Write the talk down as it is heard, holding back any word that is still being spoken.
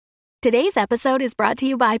Today's episode is brought to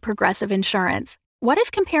you by Progressive Insurance. What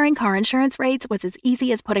if comparing car insurance rates was as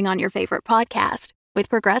easy as putting on your favorite podcast? With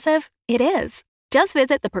Progressive, it is. Just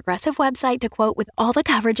visit the Progressive website to quote with all the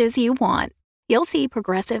coverages you want. You'll see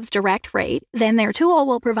Progressive's direct rate, then their tool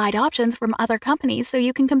will provide options from other companies so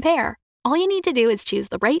you can compare. All you need to do is choose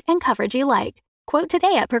the rate and coverage you like. Quote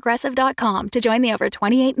today at Progressive.com to join the over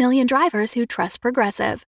 28 million drivers who trust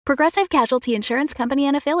Progressive. Progressive Casualty Insurance Company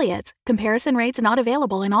and Affiliates. Comparison rates not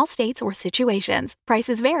available in all states or situations.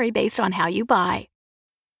 Prices vary based on how you buy.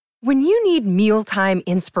 When you need mealtime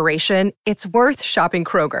inspiration, it's worth shopping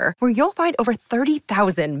Kroger, where you'll find over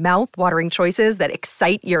 30,000 mouth-watering choices that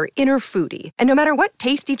excite your inner foodie. And no matter what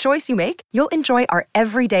tasty choice you make, you'll enjoy our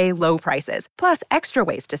everyday low prices, plus extra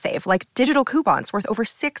ways to save, like digital coupons worth over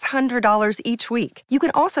 $600 each week. You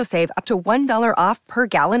can also save up to $1 off per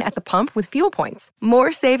gallon at the pump with fuel points.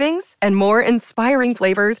 More savings and more inspiring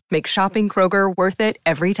flavors make shopping Kroger worth it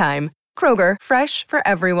every time. Kroger, fresh for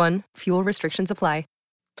everyone. Fuel restrictions apply.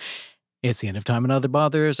 It's the End of Time and Other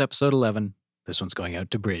Bothers, episode 11. This one's going out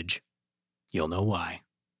to Bridge. You'll know why.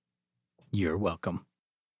 You're welcome.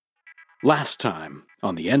 Last time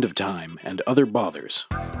on The End of Time and Other Bothers.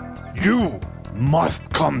 You must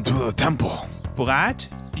come to the temple. Blatt,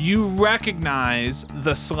 you recognize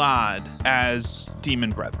the Slod as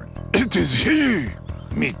Demon Brethren. It is he!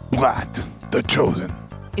 Meet Blatt, the Chosen.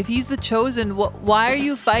 If he's the Chosen, why are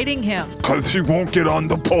you fighting him? 'Cause he won't get on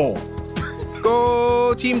the pole.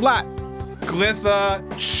 Go Team Blatt. Glitha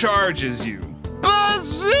charges you.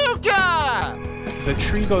 Bazooka! The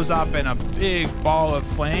tree goes up in a big ball of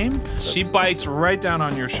flame. She bites right down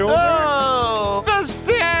on your shoulder. Oh, the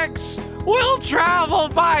sticks! We'll travel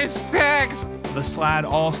by sticks! The Slad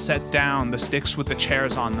all set down the sticks with the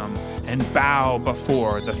chairs on them and bow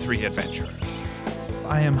before the three adventurers.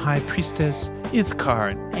 I am High Priestess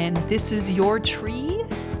Ithcard. And this is your tree?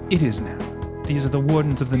 It is now. These are the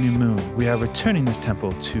Wardens of the New Moon. We are returning this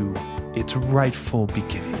temple to its rightful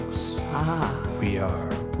beginnings. We are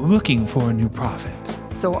looking for a new prophet.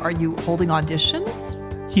 So are you holding auditions?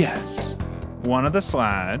 Yes. One of the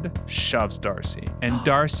Slad shoves Darcy, and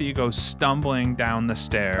Darcy goes stumbling down the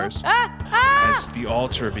stairs as the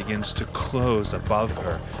altar begins to close above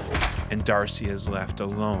her, and Darcy is left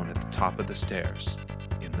alone at the top of the stairs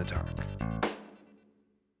in the dark.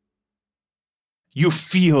 You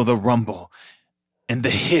feel the rumble and the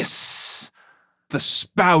hiss. The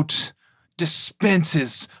spout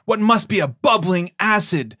dispenses what must be a bubbling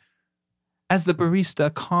acid as the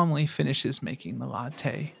barista calmly finishes making the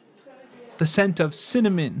latte. The scent of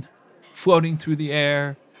cinnamon floating through the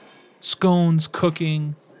air, scones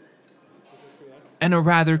cooking, and a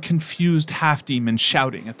rather confused half-demon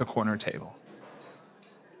shouting at the corner table.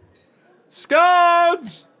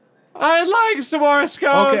 Scones! I'd like some more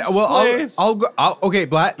scones, Okay, well, please. I'll go. Okay,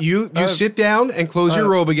 Blatt, you sit down and close your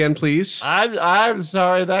robe again, please. I'm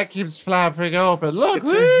sorry, that keeps flapping open. Look,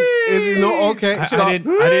 Okay, stop.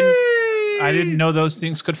 I didn't know those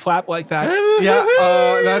things could flap like that. Yeah,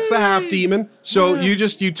 that's the half demon. So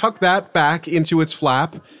you tuck that back into its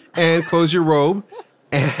flap and close your robe,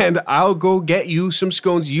 and I'll go get you some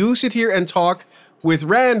scones. You sit here and talk with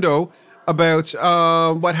Rando about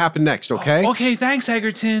what happened next. Okay? Okay, thanks,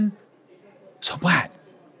 Egerton. So, Blatt,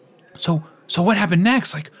 so what happened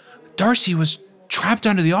next? Like, Darcy was trapped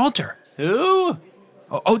under the altar. Who?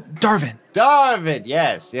 Oh, Darvin. Darvin,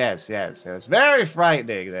 yes. It was very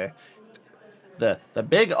frightening. The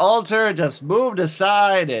big altar just moved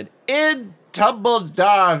aside and in tumbled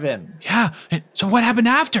Darvin. Yeah, and so what happened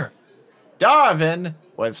after? Darvin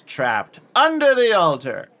was trapped under the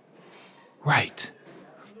altar. Right.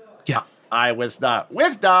 Yeah. I was not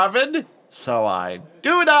with Darvin, so I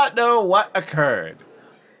do not know what occurred.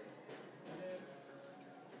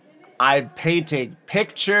 I'm painting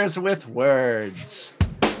pictures with words.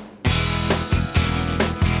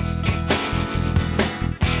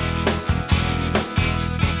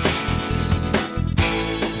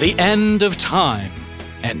 The End of Time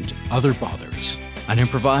and Other Bothers, an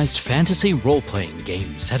improvised fantasy role-playing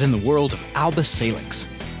game set in the world of Albus Salix.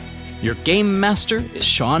 Your game master is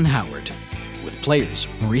Sean Howard, with players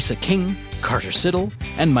Marisa King, Carter Siddle,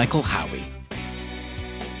 and Michael Howie.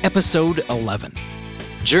 Episode 11,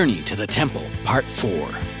 Journey to the Temple, Part 4.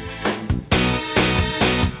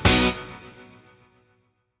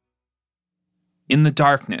 In the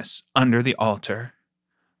darkness under the altar,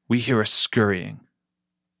 we hear a scurrying.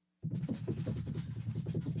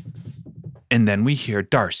 And then we hear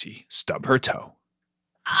Darcy stub her toe.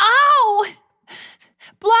 Ow!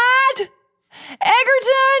 Blatt!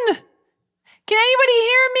 Egerton! Can anybody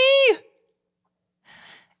hear me?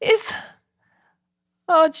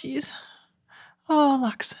 Oh, jeez. Oh,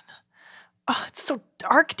 Luxon. Oh, it's so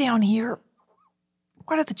dark down here.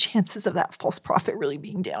 What are the chances of that false prophet really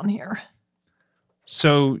being down here?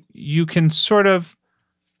 So you can sort of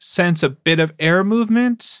sense a bit of air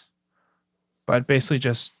movement, but basically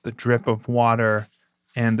just the drip of water,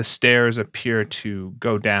 and the stairs appear to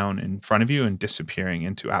go down in front of you and disappearing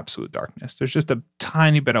into absolute darkness. There's just a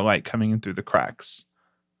tiny bit of light coming in through the cracks.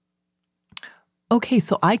 Okay,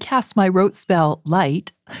 so I cast my rote spell,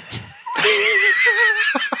 Light.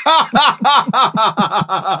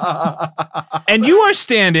 And you are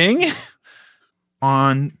standing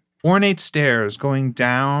on ornate stairs going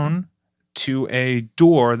down to a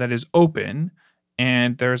door that is open,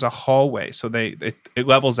 and there's a hallway. So it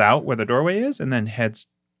levels out where the doorway is and then heads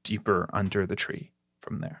deeper under the tree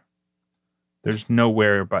from there. There's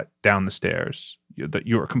nowhere but down the stairs.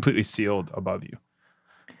 You are completely sealed above you.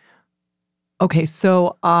 Okay,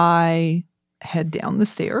 so I head down the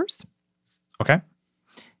stairs. Okay.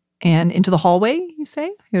 And into the hallway, you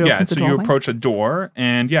say? Yeah, so you approach a door,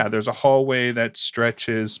 and there's a hallway that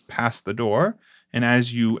stretches past the door. And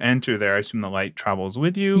as you enter there, I assume the light travels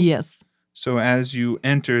with you. Yes. So as you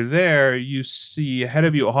enter there, you see ahead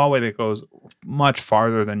of you a hallway that goes much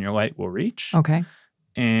farther than your light will reach. Okay.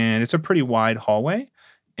 And it's a pretty wide hallway,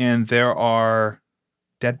 and there are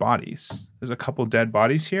dead bodies. There's a couple dead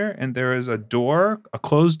bodies here, and there is a door, a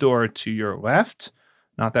closed door to your left,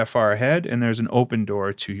 not that far ahead, and there's an open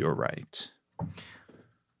door to your right.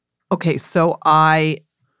 Okay, so I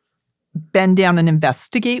bend down and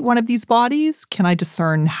investigate one of these bodies. Can I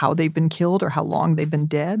discern how they've been killed or how long they've been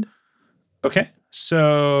dead? Okay,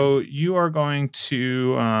 so you are going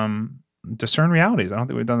to discern realities. I don't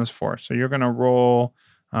think we've done this before. So you're going to roll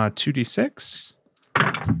 2d6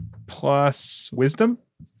 plus wisdom.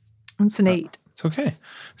 It's an 8. It's okay.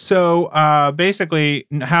 So basically,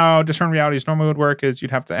 how discern realities normally would work is you'd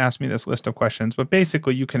have to ask me this list of questions, but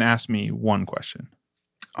basically you can ask me one question.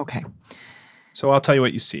 Okay. So I'll tell you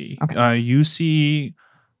what you see. Okay. You see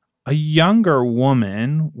a younger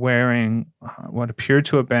woman wearing what appeared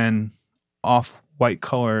to have been off-white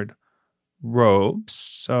colored robes.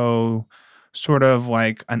 So sort of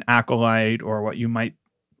like an acolyte or what you might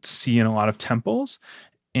see in a lot of temples.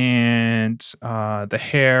 And the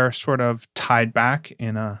hair sort of tied back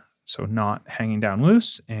so not hanging down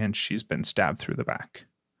loose. And she's been stabbed through the back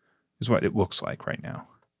is what it looks like right now.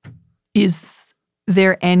 Is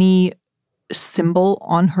there any symbol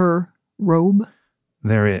on her robe?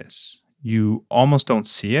 There is. You almost don't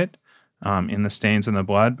see it in the stains in the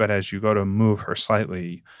blood, but as you go to move her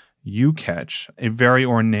slightly, you catch a very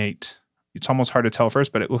ornate, it's almost hard to tell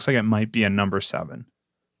first, but it looks like it might be a number 7.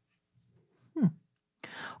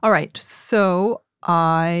 All right, so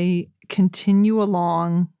I continue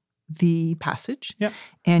along the passage. Yeah.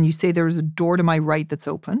 And you say there is a door to my right that's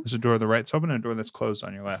open. There's a door to the right that's open and a door that's closed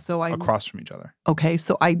on your left, across from each other. Okay,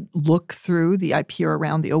 so I look through I peer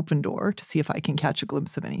around the open door to see if I can catch a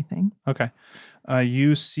glimpse of anything. Okay.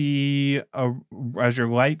 You see, as your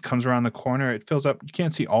light comes around the corner, it fills up. You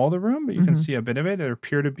can't see all the room, but you can see a bit of it. There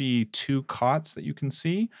appear to be 2 cots that you can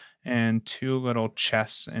see and 2 little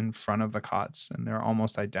chests in front of the cots, and they're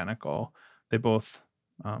almost identical. They both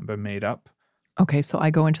been made up. Okay, so I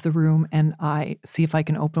go into the room and I see if I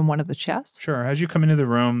can open one of the chests. Sure. As you come into the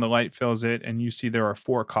room, the light fills it, and you see there are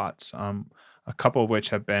 4 cots, a couple of which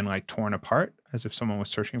have been like torn apart as if someone was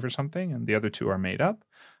searching for something, and the other 2 are made up.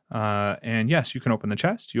 And yes, you can open the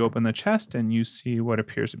chest. You open the chest and you see what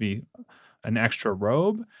appears to be an extra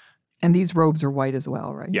robe. And these robes are white as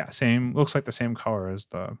well, right? Yeah, looks like the same color as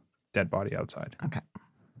the dead body outside. Okay.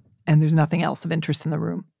 And there's nothing else of interest in the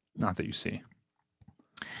room? Not that you see.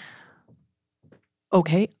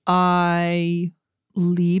 Okay, I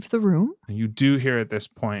leave the room. And you do hear at this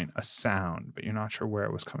point a sound, but you're not sure where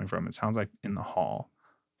it was coming from. It sounds like in the hall.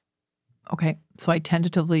 Okay, so I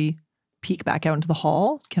tentatively peek back out into the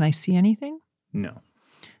hall. Can I see anything? No.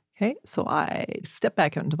 Okay, so I step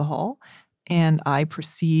back out into the hall and I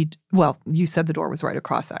proceed. Well, you said the door was right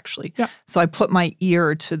across, actually. Yeah. So I put my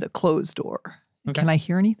ear to the closed door. Okay. Can I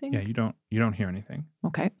hear anything? Yeah, you don't hear anything.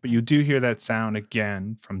 Okay. But you do hear that sound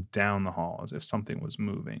again from down the hall as if something was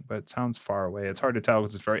moving, but it sounds far away. It's hard to tell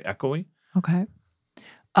because it's very echoey. Okay.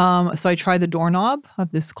 So I try the doorknob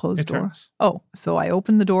of this closed door. Turns. Oh, so I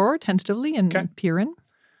open the door tentatively and peer in.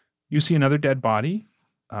 You see another dead body.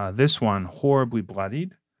 This one horribly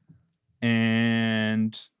bloodied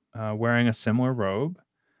and wearing a similar robe.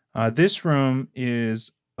 This room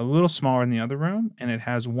is a little smaller than the other room, and it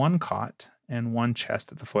has 1 cot and 1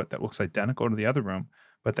 chest at the foot that looks identical to the other room,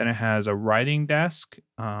 but then it has a writing desk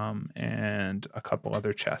and a couple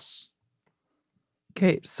other chests.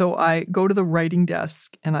 Okay, so I go to the writing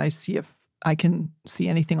desk and I see if I can see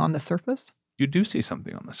anything on the surface. you do see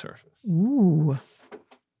something on the surface. Ooh.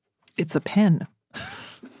 It's a pen.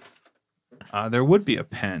 There would be a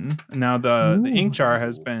pen. Now the ink jar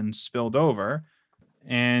has been spilled over,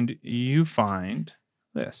 and you find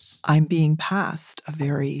this. I'm being passed a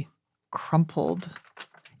very crumpled,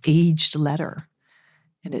 aged letter.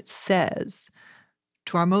 And it says,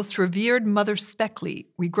 "To our most revered Mother Speckley,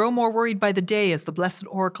 we grow more worried by the day as the blessed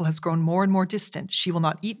oracle has grown more and more distant. She will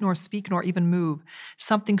not eat nor speak nor even move.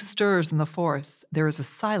 Something stirs in the forest. There is a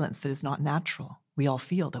silence that is not natural. We all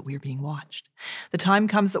feel that we are being watched. The time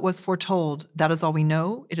comes that was foretold. That is all we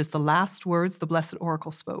know. It is the last words the blessed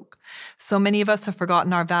oracle spoke. So many of us have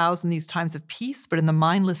forgotten our vows in these times of peace, but in the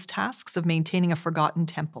mindless tasks of maintaining a forgotten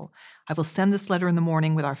temple. I will send this letter in the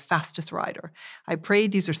morning with our fastest rider. I pray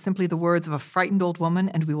these are simply the words of a frightened old woman,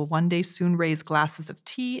 and we will one day soon raise glasses of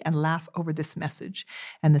tea and laugh over this message.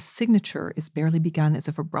 And the signature is barely begun as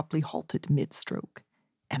if abruptly halted mid-stroke.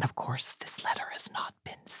 And of course, this letter has not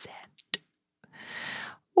been sent."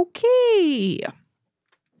 Okay.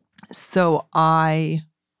 So I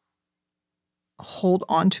hold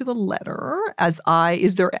on to the letter are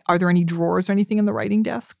there any drawers or anything in the writing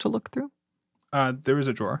desk to look through? There is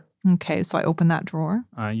a drawer. Okay, so I open that drawer.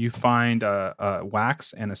 You find a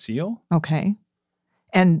wax and a seal. Okay.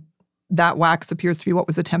 And that wax appears to be what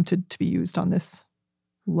was attempted to be used on this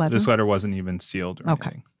letter. This letter wasn't even sealed or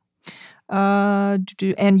anything.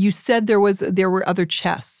 And you said there were other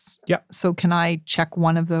chests. Yep. So can I check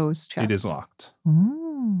one of those chests? It is locked.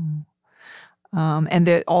 Ooh.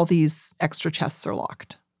 And all these extra chests are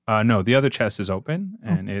locked. No, the other chest is open,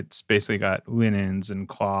 and it's basically got linens and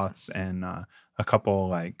cloths and a couple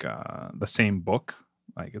the same book,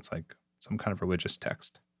 it's like some kind of religious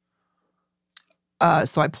text.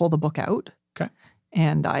 So I pull the book out. Okay.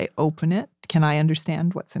 And I open it. Can I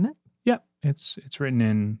understand what's in it? Yep. It's written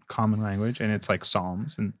in common language, and it's like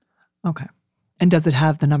Psalms. And okay. And does it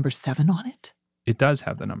have the number 7 on it? It does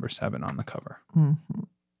have the number 7 on the cover. Mm-hmm.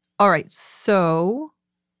 All right. So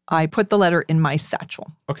I put the letter in my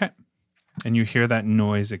satchel. Okay. And you hear that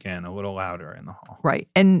noise again, a little louder in the hall. Right.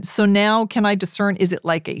 And so now can I discern, is it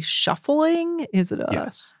like a shuffling? Is it a...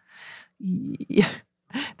 Yes. Yeah.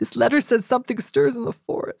 This letter says something stirs in the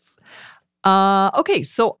forest. Okay,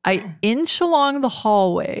 so I inch along the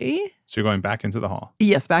hallway. So you're going back into the hall?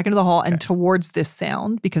 Yes, back into the hall and towards this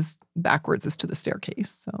sound, because backwards is to the staircase.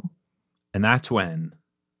 So, and that's when,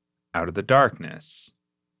 out of the darkness,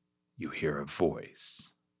 you hear a voice.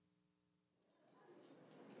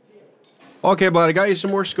 Okay, Blood, I got you some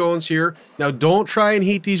more scones here. Now, don't try and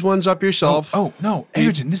heat these ones up yourself. Oh no,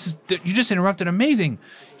 Egerton, you just interrupted. Amazing.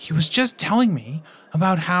 He was just telling me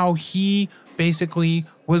about how he basically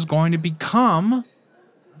was going to become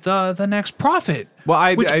the next prophet. Well,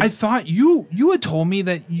 I thought you had told me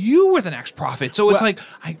that you were the next prophet. So it's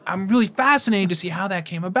I'm really fascinated to see how that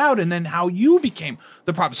came about, and then how you became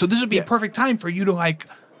the prophet. So this would be a perfect time for you to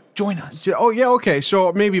join us. Oh, yeah, okay.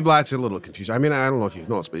 So maybe Blad's a little confused. I mean, I don't know if you've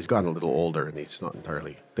noticed, but he's gotten a little older, and he's not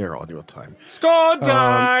entirely there all the time. Scone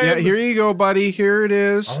time! Yeah, here you go, buddy. Here it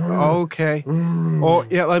is. Okay. Oh,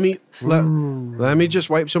 yeah, let me just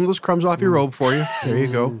wipe some of those crumbs off your robe for you. There you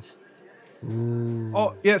go.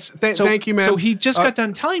 Oh, yes. Thank you, man. So he just got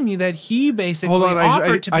done telling me that he basically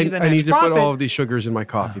offered to be the next prophet. I need to put all of these sugars in my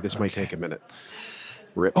coffee. This might take a minute.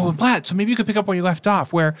 Rip. Oh, Vlad, so maybe you could pick up where you left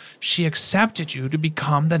off, where she accepted you to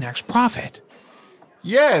become the next prophet.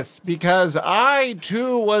 Yes, because I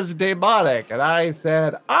too was demonic, and I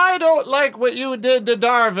said, I don't like what you did to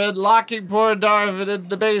Darvin, locking poor Darvin in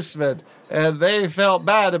the basement. And they felt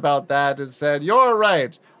bad about that and said, you're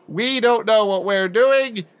right. We don't know what we're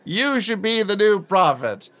doing. You should be the new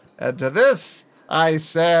prophet. And to this, I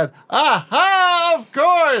said, aha, of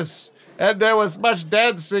course. And there was much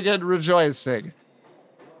dancing and rejoicing.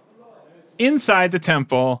 Inside the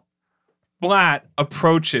temple, Blatt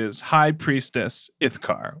approaches High Priestess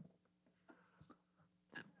Ithkar.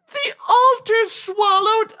 The altar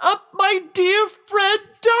swallowed up my dear friend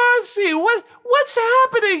Darcy. What's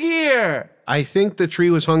happening here? I think the tree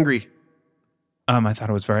was hungry. I thought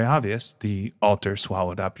it was very obvious. The altar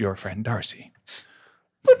swallowed up your friend Darcy.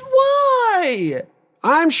 But why?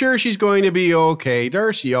 I'm sure she's going to be okay.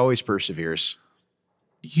 Darcy always perseveres.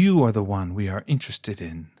 You are the one we are interested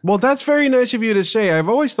in. Well, that's very nice of you to say. I've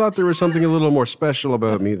always thought there was something a little more special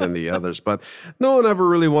about me than the others, but no one ever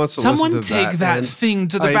really wants to listen to that. Someone take that thing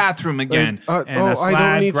to the bathroom again. And a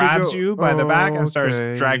slab grabs you by the back and starts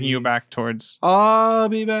dragging you back towards... I'll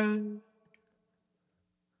be back.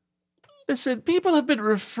 Listen, people have been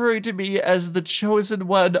referring to me as the chosen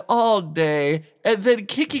one all day, and then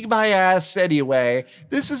kicking my ass anyway.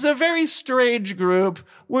 This is a very strange group.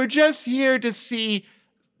 We're just here to see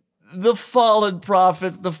the fallen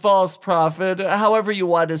prophet, the false prophet, however you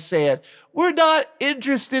want to say it. We're not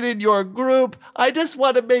interested in your group. I just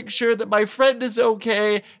want to make sure that my friend is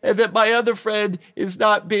okay and that my other friend is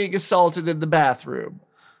not being assaulted in the bathroom.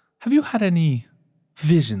 Have you had any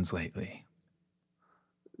visions lately?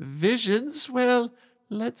 Visions? Well,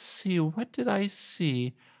 let's see. What did I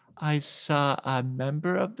see? I saw a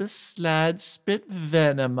member of the Slad spit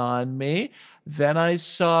venom on me. Then I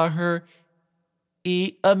saw her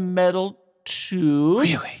eat a metal tube.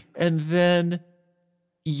 Really? And then,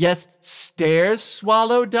 yes, stairs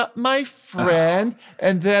swallowed up my friend.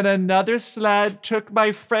 And then another Slad took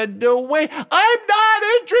my friend away. I'm not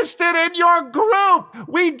interested in your group.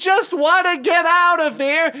 We just want to get out of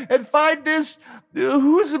here and find this,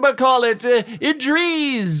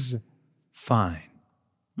 Idris. Fine.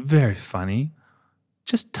 Very funny.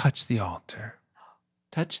 Just touch the altar.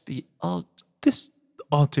 Touch the altar? This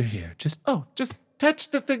altar here. Just touch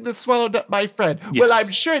the thing that swallowed up my friend. Yes. Well, I'm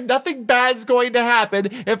sure nothing bad's going to happen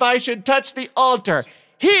if I should touch the altar.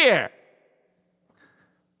 Here!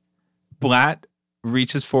 Blatt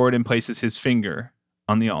reaches forward and places his finger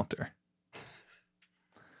on the altar.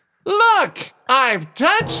 Look! I've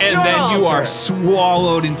touched And your then altar. you are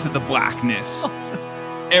swallowed into the blackness.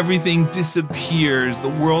 Everything disappears. The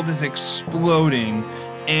world is exploding.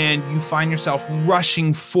 And you find yourself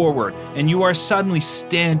rushing forward. And you are suddenly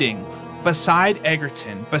standing beside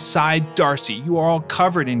Egerton, beside Darcy. You are all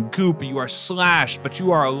covered in goop. You are slashed, but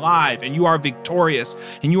you are alive and you are victorious.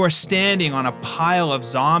 And you are standing on a pile of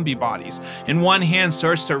zombie bodies. And one hand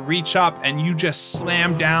starts to reach up and you just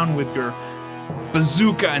slam down with your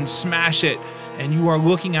bazooka and smash it. And you are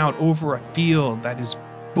looking out over a field that is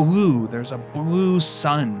blue. There's a blue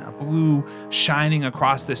sun, a blue shining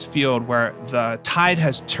across this field where the tide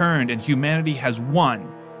has turned and humanity has won.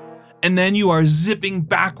 And then you are zipping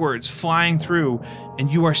backwards, flying through, and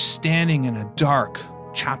you are standing in a dark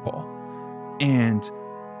chapel. And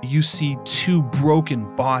you see two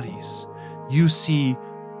broken bodies. You see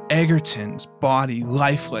Egerton's body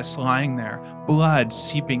lifeless lying there, blood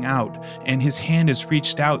seeping out, and his hand is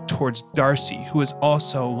reached out towards Darcy, who is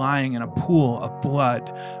also lying in a pool of blood,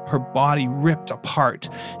 her body ripped apart.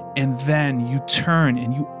 And then you turn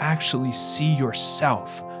and you actually see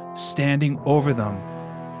yourself standing over them,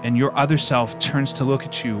 and your other self turns to look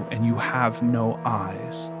at you, and you have no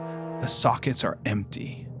eyes. The sockets are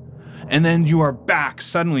empty. And then you are back,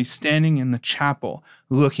 suddenly standing in the chapel,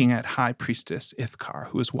 looking at High Priestess Ithkar,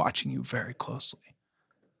 who is watching you very closely.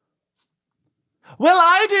 Well,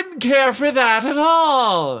 I didn't care for that at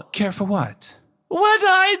all. Care for what? What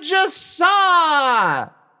I just saw.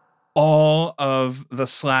 All of the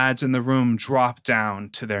Slads in the room drop down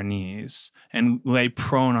to their knees and lay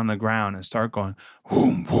prone on the ground and start going,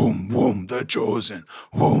 "Woom, woom, woom, the chosen,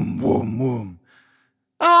 woom, woom, woom."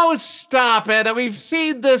 Oh, stop it. We've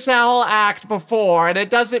seen this whole act before, and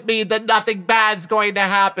it doesn't mean that nothing bad's going to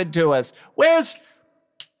happen to us. Where's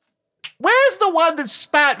the one that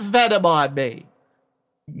spat venom on me?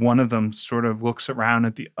 One of them sort of looks around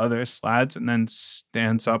at the other Slads and then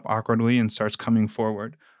stands up awkwardly and starts coming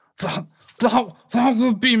forward. That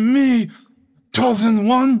will be me, chosen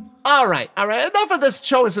one. All right. Enough of this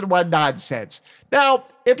chosen one nonsense. Now,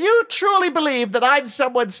 if you truly believe that I'm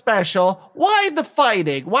someone special, why the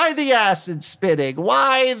fighting? Why the acid spitting?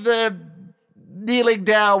 Why the kneeling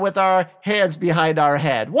down with our hands behind our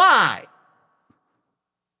head? Why?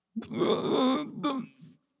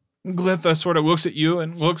 Glitha sort of looks at you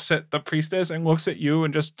and looks at the priestess and looks at you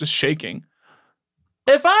and just shaking.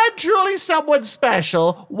 If I'm truly someone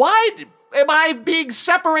special, why am I being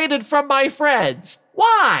separated from my friends?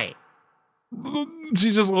 Why?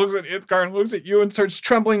 She just looks at Ithkar and looks at you and starts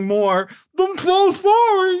trembling more. I'm so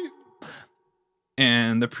sorry.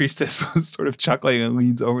 And the priestess is sort of chuckling and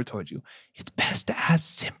leans over towards you. It's best to ask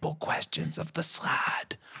simple questions of the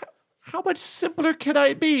Slad. How much simpler can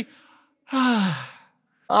I be?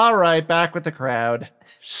 All right, back with the crowd.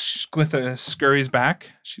 Glitha scurries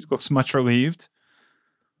back. She looks much relieved.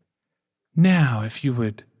 Now, if you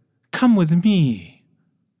would come with me,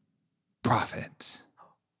 prophet.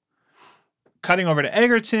 Cutting over to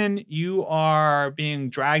Egerton, you are being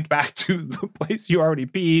dragged back to the place you already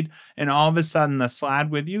peed, and all of a sudden the Slad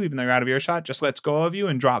with you, even though you're out of earshot, just lets go of you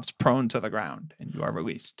and drops prone to the ground, and you are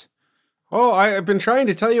released. Oh, I've been trying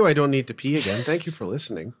to tell you I don't need to pee again. Thank you for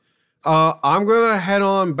listening. I'm going to head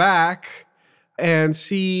on back and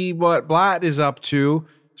see what Blatt is up to.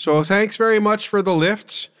 So thanks very much for the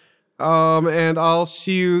lifts. And I'll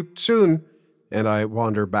see you soon. And I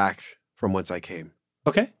wander back from whence I came.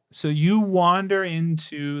 Okay. So you wander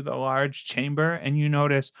into the large chamber and you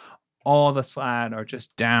notice all the Slad are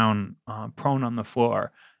just down, prone on the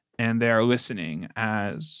floor. and they are listening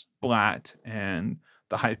as Blatt and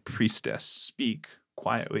the high priestess speak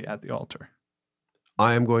quietly at the altar.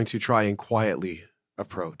 I am going to try and quietly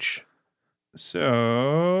approach.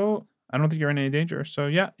 So I don't think you're in any danger. So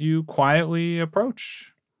yeah, you quietly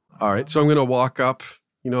approach. All right, so I'm going to walk up,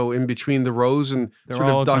 in between the rows and They're sort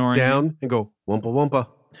all of duck ignoring down and go, wumpa wumpa.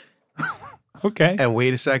 Okay. And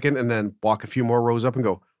wait a second and then walk a few more rows up and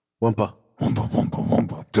go, wumpa. Wumpa, wumpa,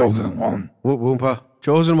 wumpa. Chosen one. Wumpa.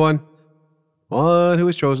 Chosen one. One who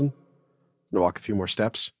is chosen. I'm going to walk a few more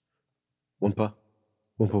steps. Wumpa.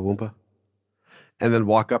 Wumpa, wumpa. And then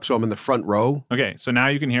walk up so I'm in the front row. Okay, so now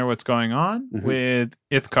you can hear what's going on with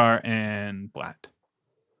Ithkar and Blatt.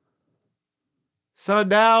 So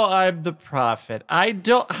now I'm the prophet.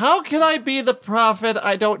 How can I be the prophet?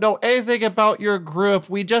 I don't know anything about your group.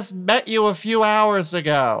 We just met you a few hours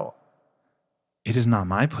ago. It is not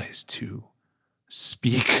my place to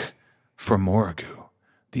speak for Morrigu,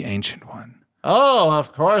 the Ancient One. Oh,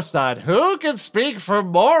 of course not. Who can speak for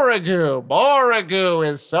Morrigu? Morrigu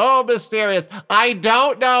is so mysterious. I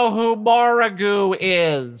don't know who Morrigu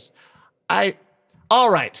is.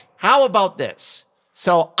 All right, how about this?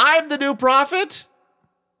 So I'm the new prophet?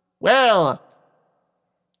 Well,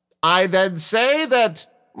 I then say that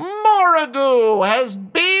Morrigu has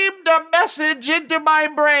beamed a message into my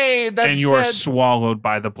brain that and you are swallowed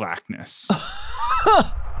by the blackness.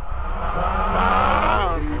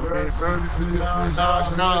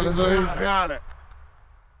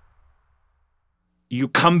 You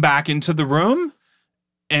come back into the room,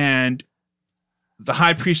 and the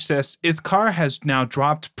high priestess Ithkar has now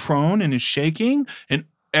dropped prone and is shaking, and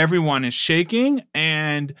everyone is shaking,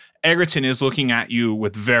 and Egerton is looking at you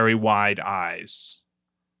with very wide eyes.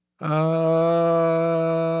 All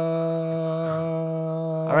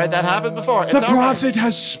right, that happened before. The prophet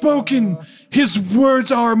has spoken. His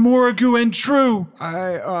words are Morrigu and true.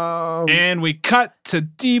 And we cut to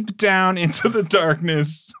deep down into the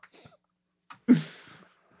darkness.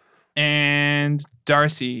 And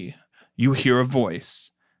Darcy, you hear a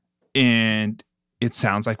voice, and it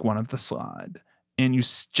sounds like one of the Slod. And you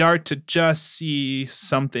start to just see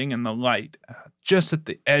something in the light, just at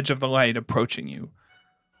the edge of the light approaching you.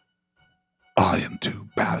 I am to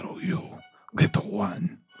battle you, little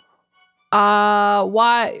one.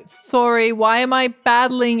 Why? Sorry, why am I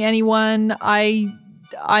battling anyone?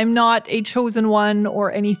 I'm not a chosen one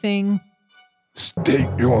or anything. State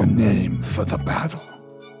your name for the battle.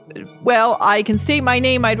 Well, I can state my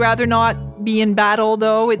name. I'd rather not be in battle,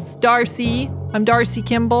 though. It's Darcy. I'm Darcy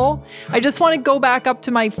Kimball. I just want to go back up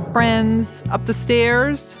to my friends up the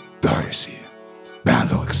stairs. Darcy,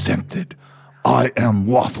 battle accepted. I am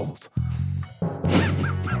Waffles.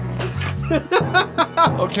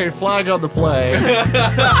 Okay, flag on the play.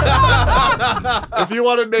 If you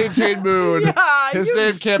want to maintain mood, his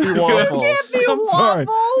name can't be Waffles. Can't be I'm sorry.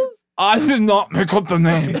 Waffles. I did not make up the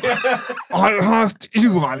names. I asked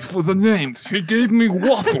Eli for the names. He gave me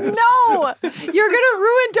Waffles. No, you're gonna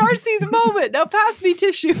ruin Darcy's moment. Now pass me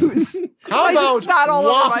tissues. How I about just spat all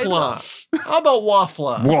over myself. Waffla? How about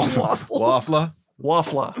Waffla? Waffles. Waffla.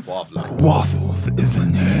 Waffla. Waffla. Waffles is the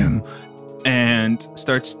name. And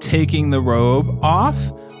starts taking the robe off.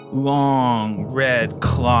 Long red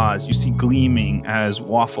claws you see gleaming as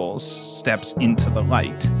Waffles steps into the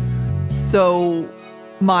light. So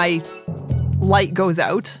my light goes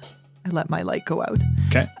out. I let my light go out.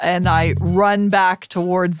 Okay. And I run back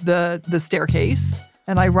towards the staircase.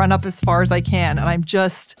 And I run up as far as I can. And I'm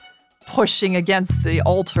just pushing against the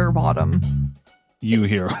altar bottom. You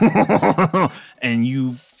hear, and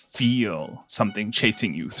you feel something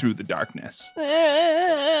chasing you through the darkness.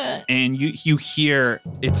 And you hear,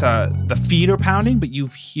 the feet are pounding, but you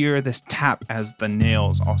hear this tap as the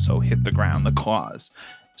nails also hit the ground, the claws.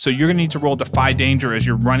 So you're going to need to roll Defy Danger as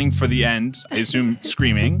you're running for the end, I assume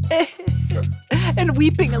screaming. And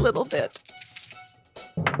weeping a little bit.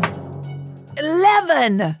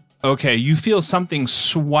 11! Okay, you feel something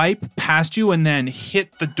swipe past you and then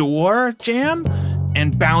hit the door jamb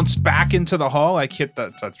and bounce back into the hall, like hit the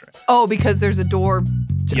touch right. Oh, because there's a door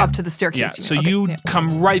up to the staircase. Yeah, you so mean. Okay, you yeah.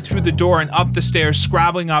 come right through the door and up the stairs,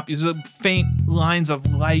 scrabbling up. There's faint lines of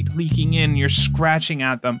light leaking in. You're scratching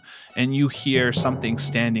at them, and you hear something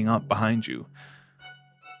standing up behind you.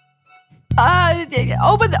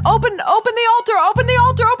 Open the altar! Open the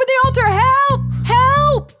altar!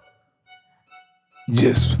 Help!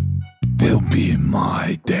 This will be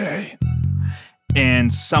my day.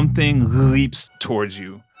 And something leaps towards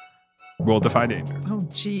you. Roll Defy Danger. Oh,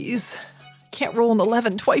 jeez. Can't roll an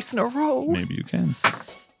 11 twice in a row. Maybe you can.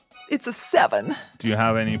 It's a 7. Do you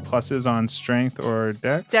have any pluses on strength or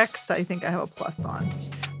dex? Dex, I think I have a plus on.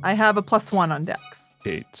 I have a +1 on Dex.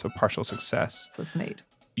 8, so partial success. So it's an 8.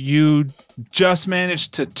 You just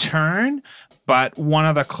managed to turn, but one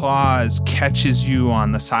of the claws catches you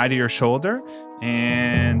on the side of your shoulder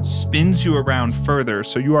and spins you around further.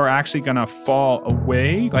 So you are actually going to fall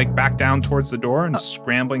away, like back down towards the door and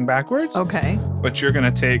scrambling backwards. Okay. But you're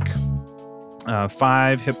going to take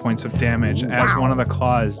 5 hit points of damage as one of the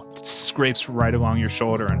claws scrapes right along your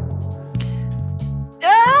shoulder. And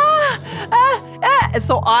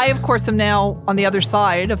So I, of course, am now on the other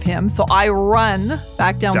side of him. So I run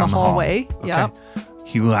back down the hallway. Okay. Yep.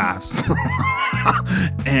 He laughs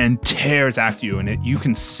and tears after you, and you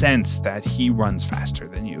can sense that he runs faster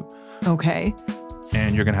than you. Okay.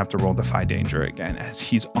 And you're going to have to roll Defy Danger again as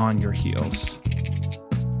he's on your heels.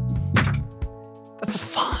 That's a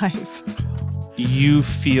 5. You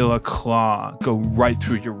feel a claw go right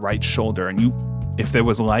through your right shoulder, and if there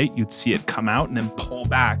was light, you'd see it come out and then pull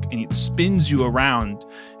back, and it spins you around,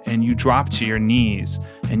 and you drop to your knees,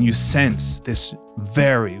 and you sense this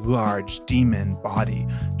very large demon body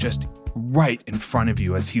just right in front of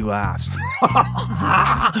you as he laughs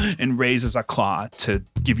and raises a claw to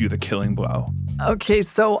give you the killing blow. Okay,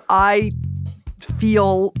 so I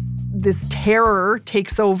feel this terror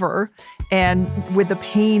takes over, and with the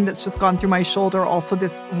pain that's just gone through my shoulder, also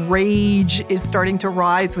this rage is starting to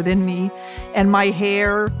rise within me, and my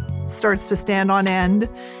hair starts to stand on end,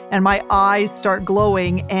 and my eyes start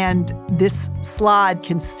glowing, and this slod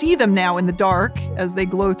can see them now in the dark as they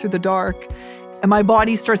glow through the dark, and my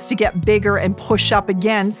body starts to get bigger and push up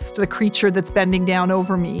against the creature that's bending down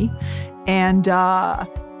over me, and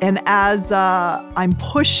as I'm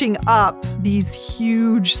pushing up, these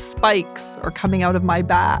huge spikes are coming out of my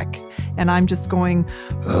back, and I'm just going,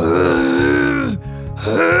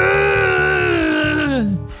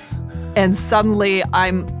 and suddenly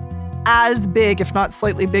I'm as big, if not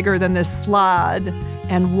slightly bigger than this slod,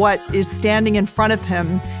 and what is standing in front of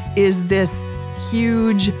him is this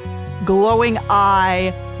huge, glowing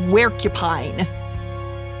eye wereporcupine,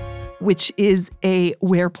 which is a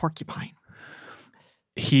wereporcupine.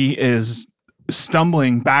 He is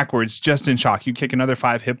stumbling backwards, just in shock. You kick another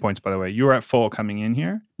 5 hit points, by the way. You were at full coming in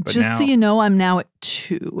here. But just now, so you know, I'm now at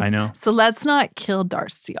 2. I know. So let's not kill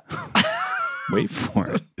Darcy. Wait for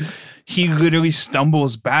it. He literally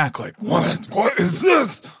stumbles back like, what? What is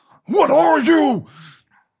this? What are you?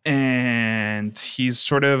 And he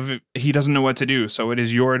doesn't know what to do. So it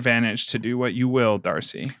is your advantage to do what you will,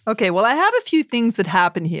 Darcy. Okay, well, I have a few things that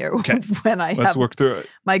happen here when Let's work through it.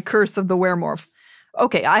 My curse of the weremorph.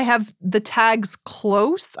 Okay, I have the tags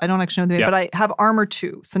close. I don't actually know the name, but I have armor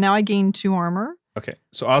 2. So now I gain 2 armor. Okay,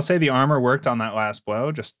 so I'll say the armor worked on that last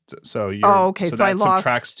blow, just so you're... Oh, okay, so that I lost...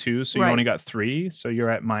 subtracts 2, so you only got 3, so you're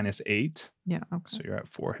at -8. Yeah, okay. So you're at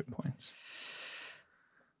 4 hit points.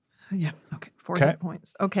 Yeah, okay, 4 hit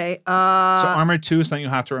points. Okay. So armor 2 is something you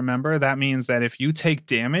have to remember. That means that if you take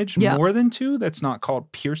damage more than 2, that's not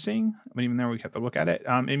called piercing, but even there we have to look at it.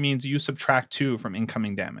 It means you subtract 2 from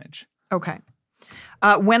incoming damage. Okay.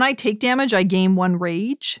 When I take damage, I gain 1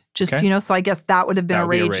 rage. Just, so I guess that would have been a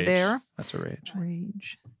rage there. That's a rage.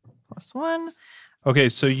 Rage +1. Okay,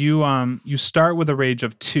 so you start with a rage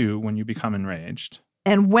of 2 when you become enraged.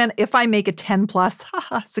 And if I make a 10 plus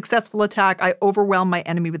successful attack, I overwhelm my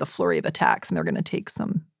enemy with a flurry of attacks, and they're going to take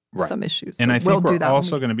some issues. And so I think we're do that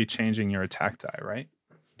also going to be changing your attack die, right?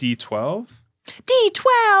 D12?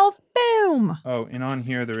 D12, boom. Oh, and on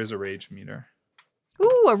here there is a rage meter.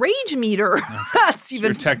 Ooh, a rage meter. Okay. That's even.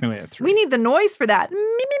 You're technically at 3. We need the noise for that.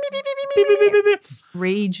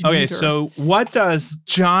 Rage meter. Okay, so what does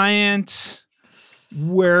giant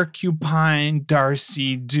wereporcupine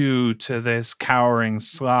Darcy do to this cowering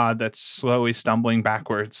slod that's slowly stumbling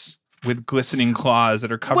backwards with glistening claws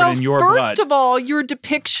that are covered in your blood? Well, first of all, your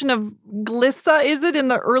depiction of Glissa, is it, in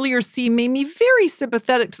the earlier scene made me very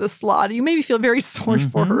sympathetic to the slod. You made me feel very sorry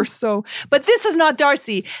for her. So, but this is not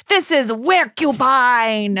Darcy. This is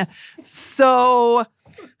wereporcupine. So,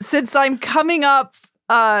 since I'm coming up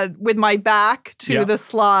with my back to the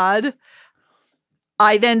slod,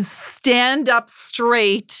 I then stand up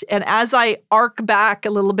straight, and as I arc back a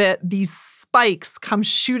little bit, these spikes come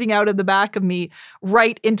shooting out of the back of me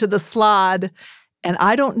right into the slod. And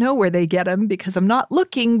I don't know where they get them because I'm not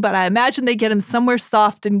looking, but I imagine they get them somewhere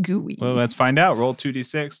soft and gooey. Well, let's find out. Roll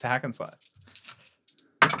 2d6 to hack and slide.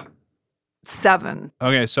 7.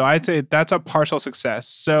 Okay, so I'd say that's a partial success.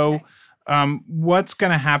 So what's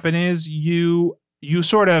going to happen is you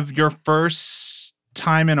sort of, your first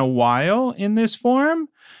time in a while in this form,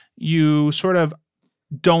 you sort of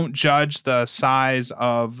don't judge the size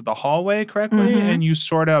of the hallway correctly, and you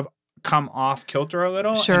sort of come off kilter a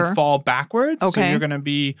little Sure. and fall backwards. So Okay. you're going to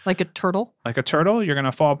be Like a turtle? like a turtle. You're going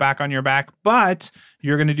to fall back on your back, but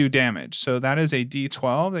you're going to do damage. So that is a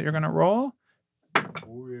D12 that you're going to roll.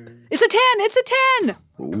 It's a 10. It's a 10.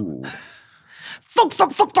 Ooh. Thunk,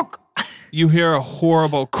 thunk, thunk, thunk. You hear a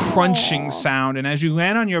horrible crunching sound, and as you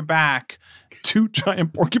land on your back, 2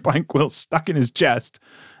 giant porcupine quills stuck in his chest,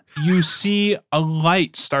 you see a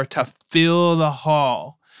light start to fill the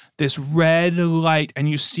hall. This red light, and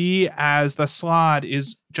you see as the Slod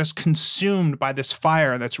is just consumed by this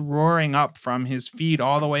fire that's roaring up from his feet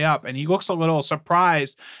all the way up, and he looks a little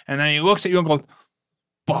surprised, and then he looks at you and goes,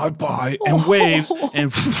 bye-bye, and waves,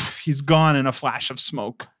 and he's gone in a flash of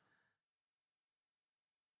smoke.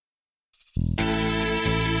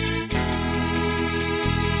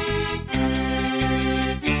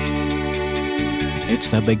 It's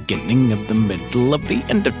the beginning of the middle of the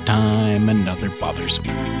end of time and other bothers.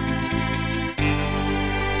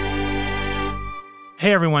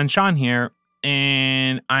 Hey everyone, Sean here,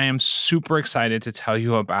 and I am super excited to tell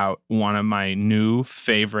you about one of my new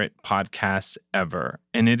favorite podcasts ever,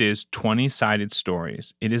 and it is 20-Sided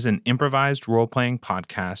Stories. It is an improvised role-playing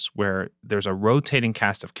podcast where there's a rotating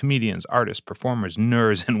cast of comedians, artists, performers,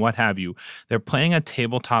 nerds, and what have you. They're playing a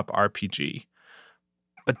tabletop RPG.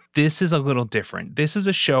 But this is a little different. This is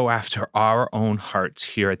a show after our own hearts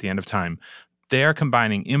here at the End of Time. They are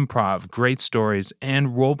combining improv, great stories,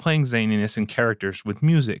 and role-playing zaniness and characters with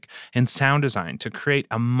music and sound design to create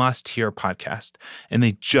a must-hear podcast. And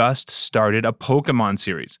they just started a Pokemon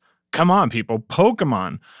series. Come on, people.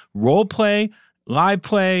 Pokemon. Role-play, live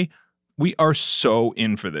play. We are so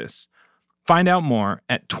in for this. Find out more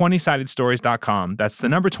at 20sidedstories.com. That's the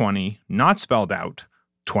number 20, not spelled out,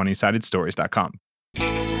 20sidedstories.com.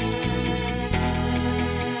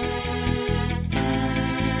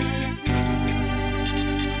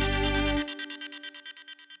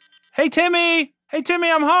 Hey, Timmy! Hey, Timmy,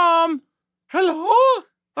 I'm home! Hello?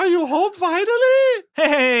 Are you home finally?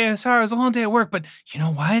 Hey, sorry, it was a long day at work, but you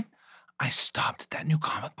know what? I stopped at that new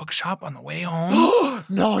comic book shop on the way home.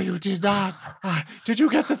 No, you did not. Did you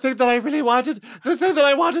get the thing that I really wanted? The thing that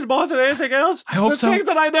I wanted more than anything else? I hope the so. thing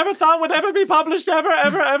that I never thought would ever be published ever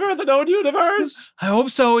in the known universe? I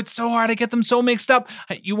hope so. It's so hard. I get them so mixed up.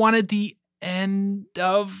 You wanted the end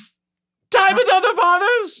of... Time and Other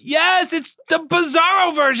Bothers? Yes, it's the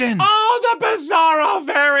Bizarro version. Oh, the Bizarro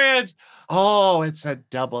variant! Oh, it's a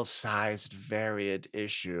double-sized variant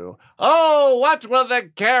issue. Oh, what will the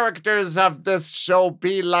characters of this show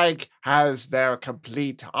be like as their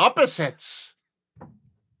complete opposites?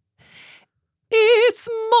 It's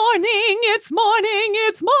morning, it's morning,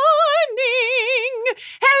 it's morning.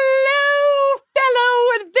 Hello,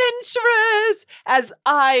 fellow adventurers. As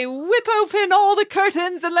I whip open all the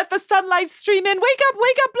curtains and let the sunlight stream in. Wake up,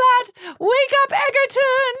 Blatt. Wake up,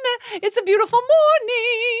 Egerton. It's a beautiful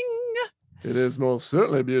morning. It is most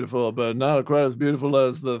certainly beautiful, but not quite as beautiful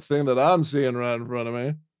as the thing that I'm seeing right in front of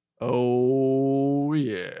me. Oh,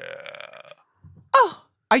 yeah. Oh,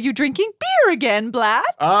 are you drinking beer again, Blatt?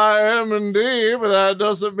 I am indeed, but that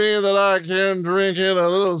doesn't mean that I can't drink in a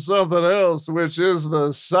little something else, which is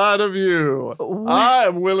the sight of you.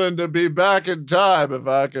 I'm willing to be back in time if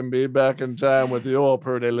I can be back in time with your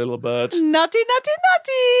pretty little butt. Naughty, naughty,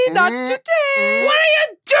 naughty. Not today. What are you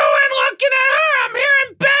doing looking at her? I'm here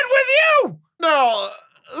in bed with you. No,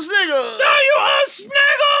 Sniggle. No, you all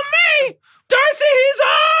snaggle me. Darcy, he's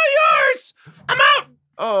all yours. I'm out.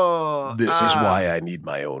 Oh, This is why I need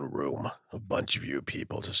my own room. A bunch of you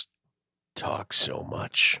people just talk so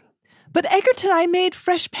much. But Egerton, I made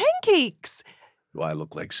fresh pancakes. Do I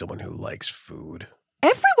look like someone who likes food?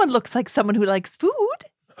 Everyone looks like someone who likes food.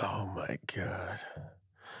 Oh my God.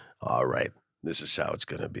 All right, this is how it's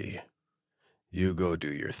gonna be. You go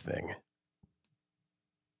do your thing.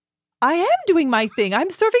 I am doing my thing. I'm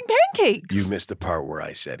serving pancakes. You missed the part where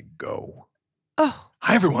I said go. Oh.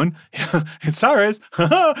 Hi, everyone. It's Cyrus.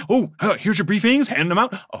 Oh, here's your briefings. Hand them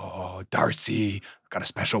out. Oh, Darcy, got a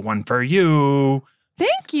special one for you.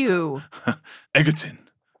 Thank you. Egerton.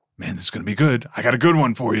 Man, this is going to be good. I got a good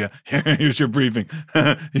one for you. Here's your briefing.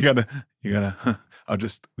 You gotta, I'll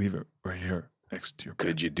just leave it right here next to your bed.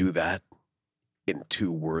 Could you do that in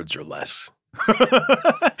 2 words or less?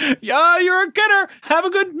 Yeah, you're a getter. Have a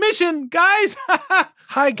good mission, guys.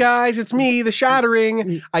 Hi, guys. It's me, The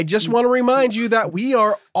Shattering. I just want to remind you that we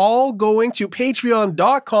are all going to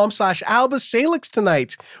patreon.com/AlbaSalix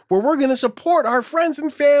tonight, where we're going to support our friends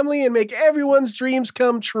and family and make everyone's dreams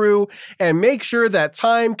come true and make sure that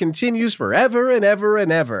time continues forever and ever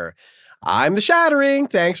and ever. I'm The Shattering.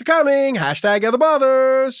 Thanks for coming.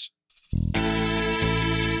 #OtherBothers.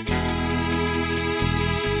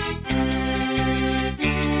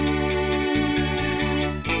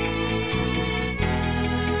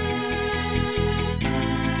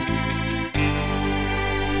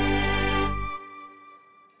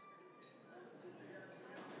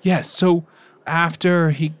 Yes, so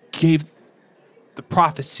after he gave the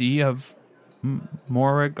prophecy of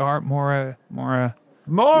Moragoo.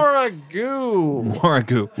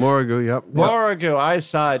 Moragoo, yep. Moragoo, I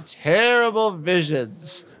saw terrible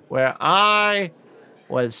visions where I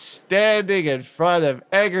was standing in front of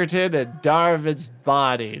Egerton and Darvin's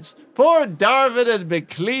bodies. Poor Darvin had been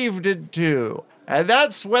cleaved in two, and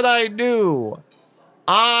that's when I knew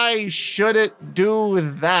I shouldn't do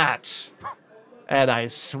that. And I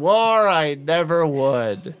swore I never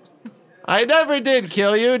would. I never did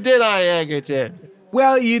kill you, did I, Egerton?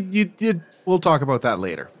 Well, you did. We'll talk about that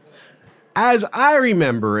later. As I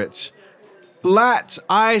remember it, Blatt's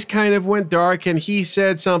eyes kind of went dark and he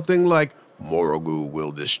said something like, Moragoo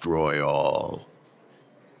will destroy all.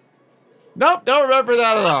 Nope, don't remember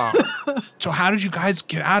that at all. So how did you guys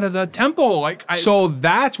get out of the temple? So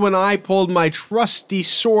that's when I pulled my trusty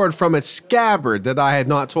sword from its scabbard that I had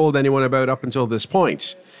not told anyone about up until this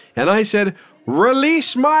point. And I said,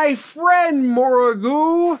 release my friend,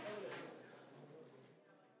 Moragoo.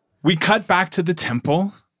 We cut back to the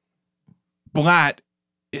temple. Blatt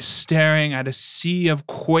is staring at a sea of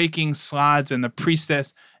quaking slads and the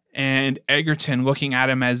priestess and Egerton looking at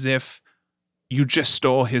him as if you just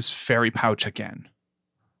stole his fairy pouch again.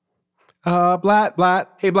 Blatt.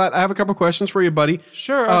 Hey, Blatt, I have a couple questions for you, buddy.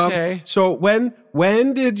 Sure, okay. So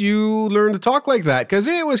when did you learn to talk like that? Because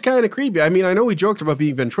it was kind of creepy. I mean, I know we joked about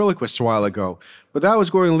being ventriloquists a while ago, but that was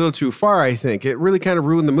going a little too far, I think. It really kind of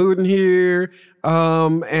ruined the mood in here.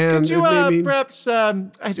 And could you perhaps,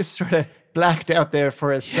 I just sort of blacked out there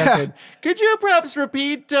for a second. Yeah. Could you perhaps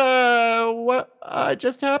repeat what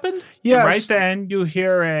just happened? Yeah. Right then, you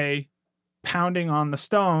hear a pounding on the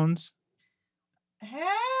stones. Help!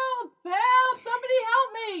 Somebody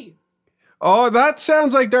help me! Oh, that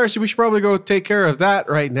sounds like Darcy. We should probably go take care of that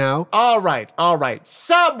right now. All right.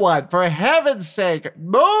 Someone, for heaven's sake,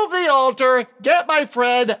 move the altar, get my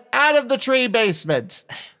friend out of the tree basement.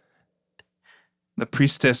 The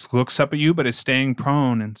priestess looks up at you, but is staying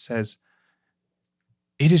prone and says,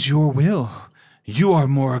 it is your will. You are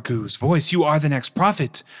Moragoo's voice. You are the next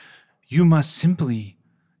prophet. You must simply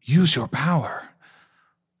use your power.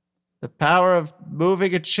 The power of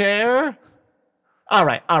moving a chair? All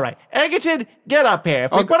right. Egerton, get up here.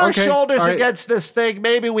 If we put our shoulders against this thing,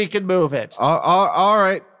 maybe we can move it. All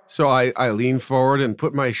right. So I lean forward and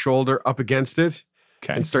put my shoulder up against it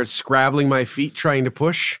and start scrabbling my feet, trying to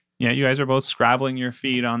push. Yeah, you guys are both scrabbling your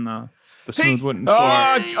feet on the smooth wooden floor.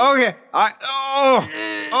 Okay. Okay.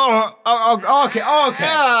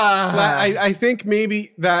 I think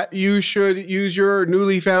maybe that you should use your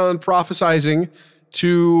newly found prophesizing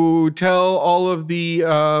to tell all of the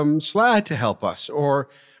Slad to help us. Or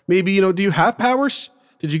maybe, do you have powers?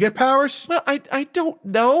 Did you get powers? Well, I don't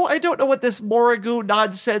know. I don't know what this Moragoo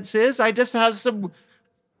nonsense is. I just have some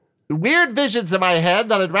weird visions in my head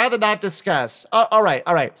that I'd rather not discuss. All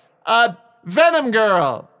right. Venom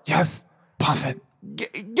Girl. Yes, prophet.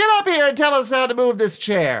 Get up here and tell us how to move this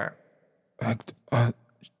chair.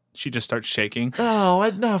 She just starts shaking. Oh,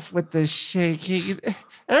 enough with the shaking.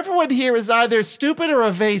 Everyone here is either stupid or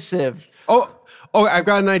evasive. Oh, I've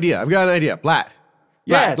got an idea. Blatt.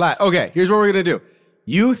 Yes. Blatt. Okay, here's what we're going to do.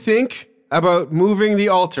 You think about moving the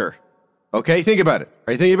altar. Okay, think about it.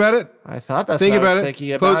 Are you thinking about it? I thought that's what I was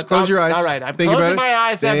thinking about. Close your eyes. All right, I'm closing my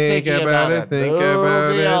eyes. I'm thinking about it. Think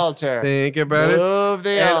about the altar. Think about it. Move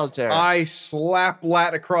the altar. I slap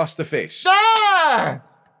Blatt across the face. Ah!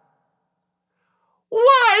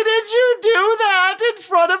 Why did you do that in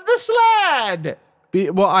front of the Slad?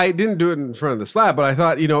 Well, I didn't do it in front of the slab, but I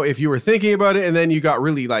thought, if you were thinking about it and then you got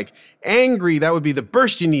really angry, that would be the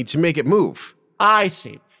burst you need to make it move. I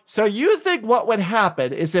see. So you think what would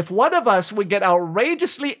happen is if one of us would get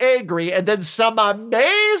outrageously angry and then some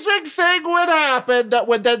amazing thing would happen that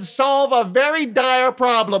would then solve a very dire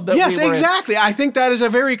problem that yes, we were exactly. I think that is a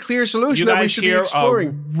very clear solution that we should be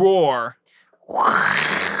exploring. A roar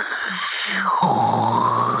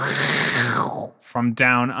from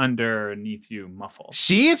down underneath you, muffled.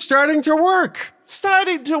 See, it's starting to work.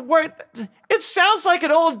 It sounds like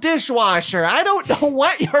an old dishwasher. I don't know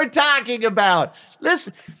what you're talking about.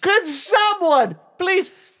 Listen, could someone,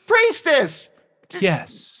 please, priestess.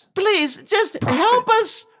 Yes. Please, just help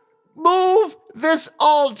us move this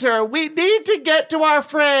altar. We need to get to our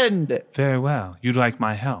friend. Very well. You'd like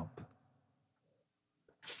my help?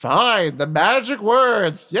 Fine. The magic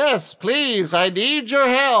words. Yes, please. I need your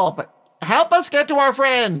help. Help us get to our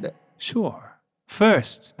friend. Sure.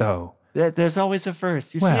 First, though. There's always a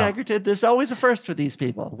first. You see, Egerton, there's always a first for these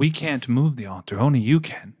people. We can't move the altar. Only you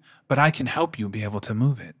can. But I can help you be able to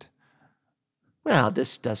move it. Well,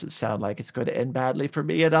 this doesn't sound like it's going to end badly for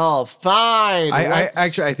me at all. Fine. I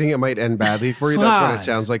think it might end badly for you. That's what it Slide.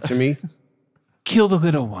 sounds like to me. Kill the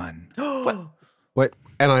little one. What?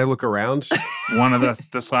 And I look around. One of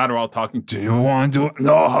the slide are all talking. Do you want to do it?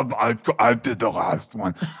 No, I did the last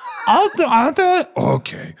one. I'll do it.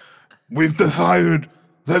 Okay. We've decided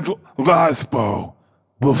that Lasbo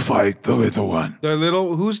will fight the little one.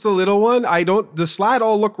 Who's the little one? The slide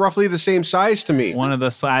all look roughly the same size to me. One of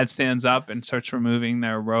the slides stands up and starts removing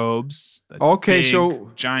their robes. Okay, big,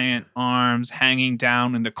 so giant arms hanging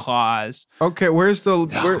down into claws. Okay, where? All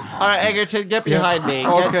right, Egerton, get behind me.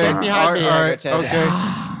 Okay. Get behind me, All right, Egerton. okay.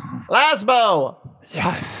 Lasbo!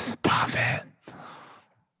 Yes, Prophet.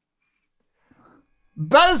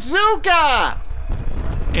 Bazooka!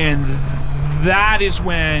 And that is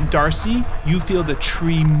when, Darcy, you feel the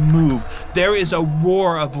tree move. There is a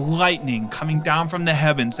roar of lightning coming down from the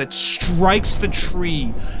heavens that strikes the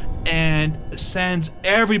tree and sends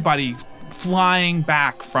everybody flying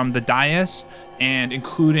back from the dais, and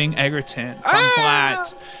including Egerton, from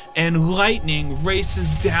Blatt. And lightning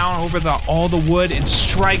races down over all the wood and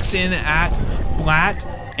strikes in at Blatt,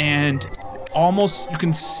 and almost you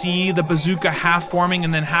can see the bazooka half forming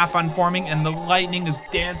and then half unforming, and the lightning is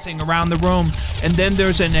dancing around the room. And then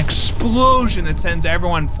there's an explosion that sends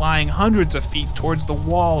everyone flying hundreds of feet towards the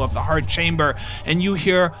wall of the heart chamber, and you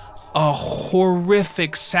hear a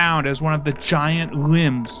horrific sound as one of the giant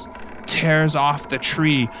limbs tears off the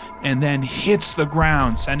tree and then hits the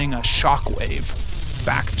ground, sending a shockwave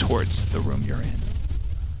back towards the room you're in.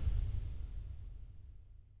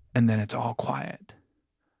 And then it's all quiet.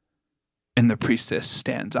 And the priestess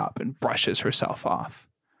stands up and brushes herself off.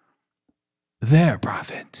 There,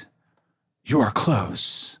 Prophet. You are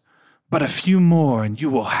close. But a few more and you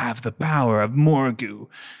will have the power of Morrigu.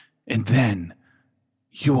 And then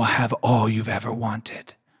you will have all you've ever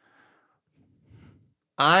wanted.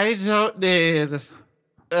 I don't need...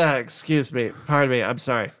 excuse me. Pardon me. I'm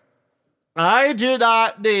sorry. I do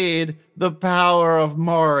not need the power of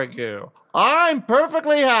Morrigu. I'm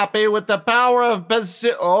perfectly happy with the power of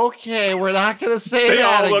Bazooka. Okay, we're not going to say They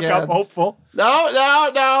that all again. look up hopeful.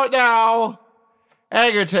 No.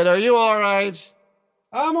 Egerton, are you all right?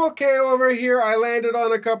 I'm okay over here. I landed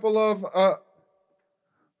on a couple of...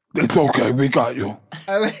 It's okay. We got you.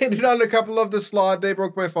 I landed on a couple of the slod. They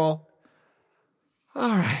broke my fall.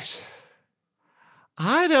 All right.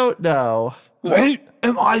 I don't know. Wait,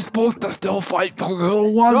 am I supposed to still fight the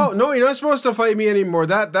little one? No, you're not supposed to fight me anymore.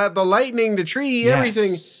 The lightning, the tree,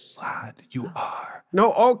 everything. Slide, you are.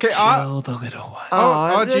 No, okay. Kill the little one.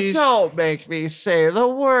 Oh, jeez. Don't make me say the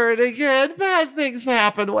word again. Bad things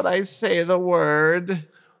happen when I say the word.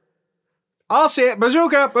 I'll say it.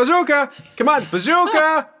 Bazooka, bazooka. Come on,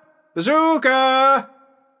 bazooka, bazooka.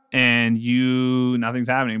 And nothing's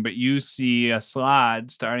happening, but you see a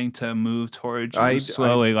slide starting to move towards you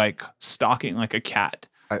slowly, like stalking like a cat.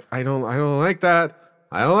 I don't like that.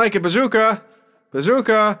 I don't like it. Bazooka,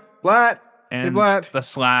 bazooka, Blatt. And hey, Blatt. the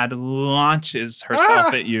slide launches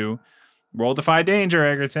herself at you. Roll Defy Danger,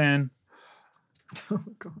 Egerton. Oh,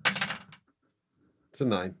 gosh. It's a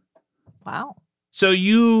 9. Wow. So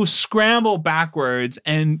you scramble backwards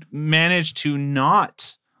and manage to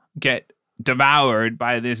not get devoured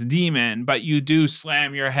by this demon, but you do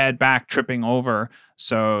slam your head back, tripping over.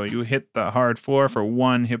 So you hit the hard floor for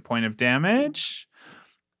 1 hit point of damage.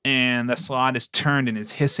 And the slot is turned and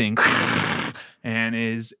is hissing and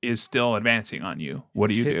is still advancing on you. What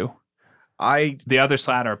do you do? The other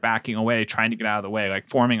slot are backing away, trying to get out of the way, like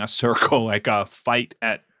forming a circle, like a fight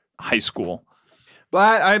at high school.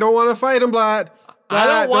 Blatt, I don't want to fight him, Blatt. I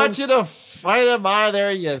don't want you to fight him either,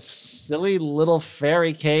 you silly little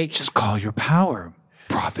fairy cake. Just call your power,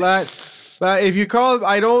 Prophet. Blatt, if you call it,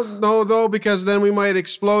 I don't know, though, because then we might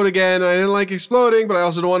explode again. I didn't like exploding, but I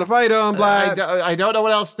also don't want to fight him, Blatt. I don't know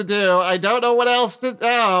what else to do. I don't know what else to do.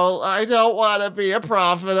 I don't want to be a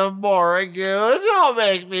prophet of Morrigu. Don't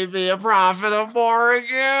make me be a prophet of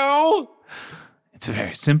Morrigu. It's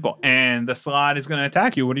very simple. And the slot is going to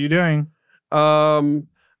attack you. What are you doing?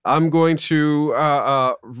 I'm going to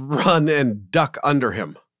run and duck under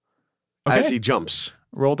him as he jumps.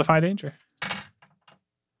 Roll Defy Danger.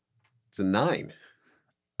 It's a 9.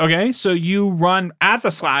 Okay, so you run at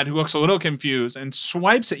the slide, who looks a little confused, and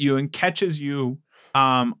swipes at you and catches you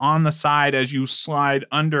on the side as you slide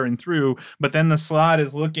under and through. But then the slide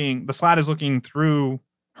is looking through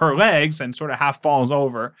her legs and sort of half falls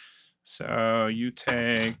over. So you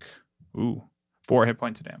take 4 hit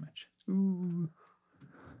points of damage. Ooh.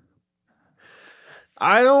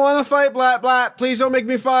 I don't want to fight, Blatt. Please don't make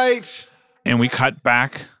me fight. And we cut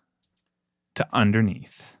back to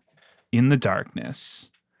underneath. In the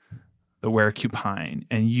darkness, the Werecupine,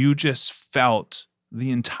 and you just felt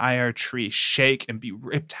the entire tree shake and be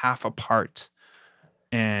ripped half apart.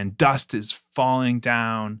 And dust is falling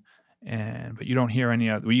down, but you don't hear any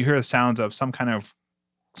other. You hear the sounds of some kind of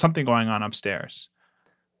something going on upstairs.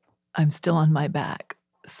 I'm still on my back,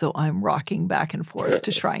 so I'm rocking back and forth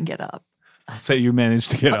to try and get up. So you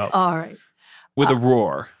managed to get up. All right. With a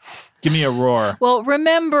roar. Give me a roar. Well,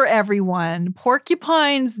 remember, everyone,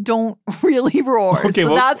 porcupines don't really roar. Okay,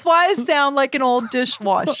 so that's why I sound like an old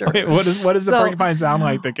dishwasher. Okay, what does the porcupine sound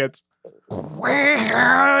like that gets...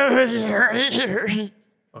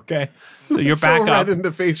 Okay, so you're back so up. red in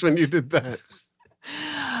the face when you did that.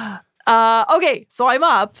 Okay, so I'm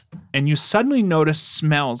up. And you suddenly notice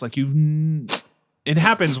smells like it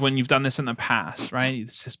happens when you've done this in the past, right?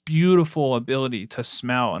 It's this beautiful ability to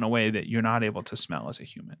smell in a way that you're not able to smell as a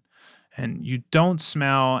human. And you don't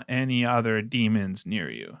smell any other demons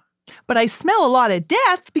near you. But I smell a lot of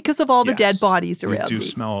death because of all the dead bodies around You do me.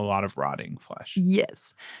 smell a lot of rotting flesh.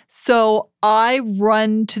 Yes. So I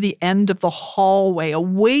run to the end of the hallway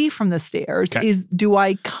away from the stairs. Okay. Do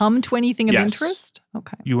I come to anything of Yes. interest?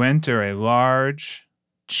 Okay. You enter a large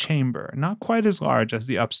chamber, not quite as large as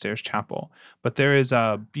the upstairs chapel, but there is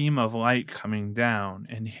a beam of light coming down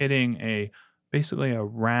and hitting basically a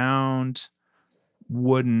round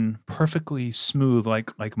wooden, perfectly smooth,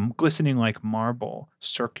 like glistening like marble,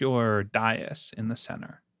 circular dais in the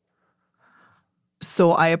center.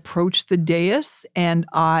 So I approach the dais and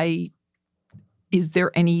is there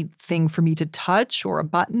anything for me to touch or a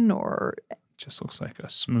button or? It just looks like a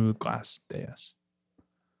smooth glass dais.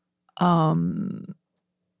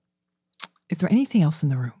 Is there anything else in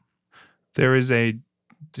the room?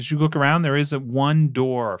 Did you look around? There is one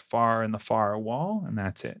door far in the far wall, and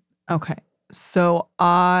that's it. Okay. So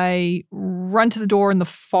I run to the door in the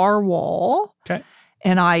far wall. Okay.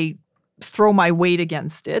 And I throw my weight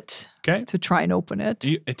against it. Okay. To try and open it.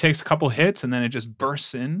 It takes a couple hits, and then it just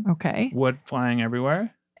bursts in. Okay. Wood flying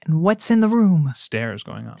everywhere. And what's in the room? Stairs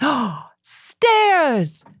going up.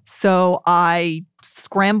 Stairs! So I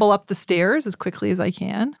scramble up the stairs as quickly as I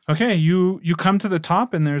can. Okay, you come to the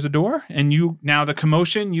top and there's a door, and now the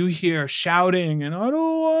commotion, you hear shouting and I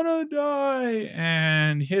don't want to die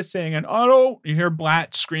and hissing and you hear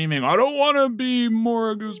Blatt screaming, I don't want to be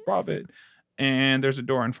Moragoo's prophet. And there's a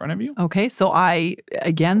door in front of you. Okay, so I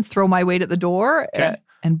again throw my weight at the door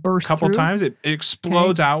and burst A couple through. times it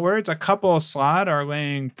explodes outwards. A couple of Slot are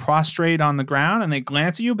laying prostrate on the ground and they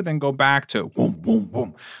glance at you, but then go back to boom, boom,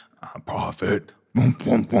 boom, prophet. Boom,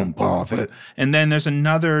 boom, boom, prophet. And then there's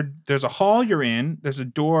a hall you're in. There's a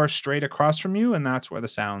door straight across from you, and that's where you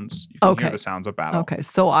can hear the sounds of battle. Okay,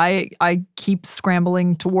 so I keep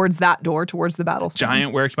scrambling towards that door, towards the battle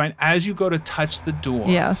stands. Giant Werecupine. As you go to touch the door,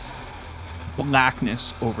 Yes.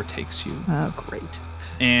 blackness overtakes you. Oh, great.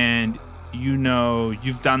 And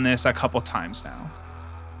you've done this a couple times now.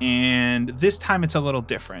 And this time it's a little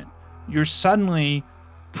different. You're suddenly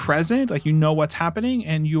present, like you know what's happening,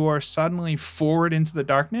 and you're suddenly forward into the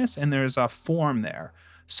darkness, and there's a form there,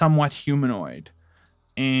 somewhat humanoid.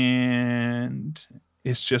 And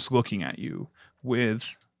it's just looking at you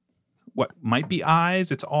with what might be eyes.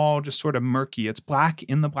 It's all just sort of murky. It's black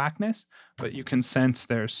in the blackness, but you can sense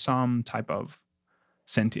there's some type of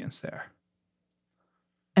sentience there.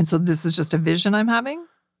 And so this is just a vision I'm having?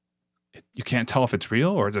 You can't tell if it's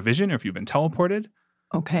real or it's a vision or if you've been teleported.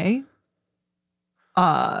 Okay.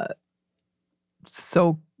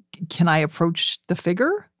 So can I approach the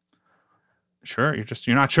figure? Sure.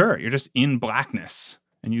 You're not sure. You're just in blackness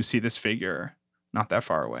and you see this figure not that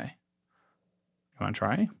far away. You want to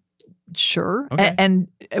try? Sure. Okay. And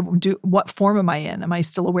what form am I in? Am I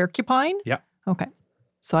still a Werecupine? Yeah. Okay.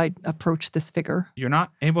 So I approach this figure. You're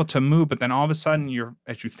not able to move, but then all of a sudden,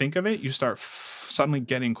 as you think of it, you start suddenly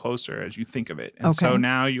getting closer as you think of it. And so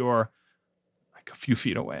now you're like a few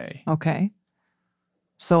feet away. Okay.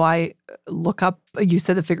 So I look up. You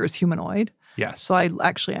said the figure is humanoid. Yes. So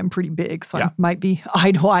I'm pretty big, so I might be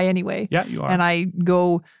eye to eye anyway. Yeah, you are. And I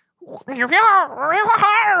go.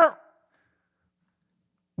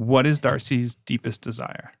 What is Darcy's deepest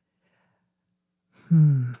desire?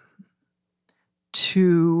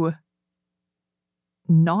 To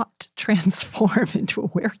not transform into a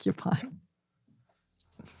Werecupine.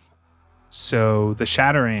 So the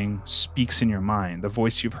shattering speaks in your mind, the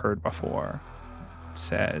voice you've heard before. It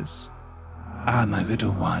says, my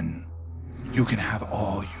little one, you can have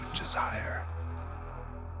all you desire.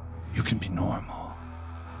 You can be normal,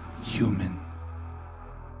 human.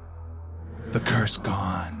 The curse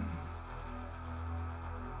gone.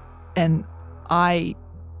 And I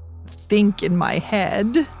think in my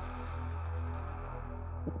head,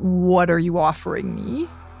 what are you offering me?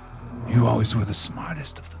 You always were the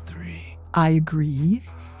smartest of the three. I agree.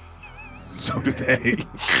 So do they.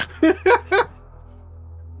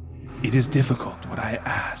 It is difficult what I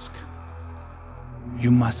ask. You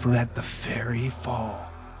must let the fairy fall.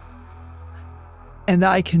 And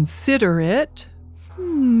I consider it.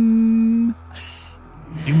 You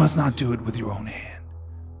must not do it with your own hand.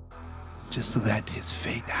 Just let his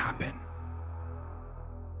fate happen.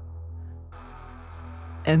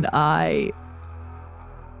 And I,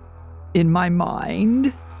 in my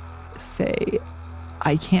mind, say,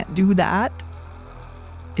 I can't do that.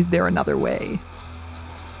 Is there another way?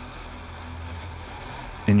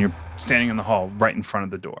 And you're standing in the hall right in front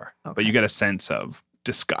of the door. Okay. But you get a sense of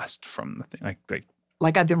disgust from the thing.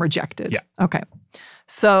 Like I've been rejected. Yeah. Okay.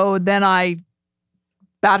 So then I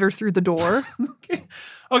batter through the door.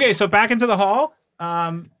 Okay, so back into the hall.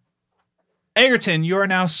 Egerton, you are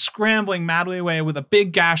now scrambling madly away with a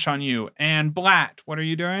big gash on you. And Blatt, what are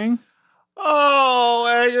you doing? Oh,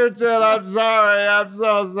 Egerton, I'm sorry. I'm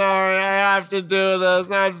so sorry. I have to do this.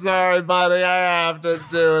 I'm sorry, buddy. I have to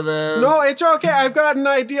do this. No, it's okay. I've got an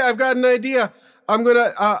idea. I'm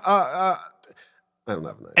gonna I don't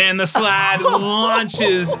have an idea. And the slad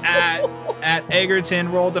launches at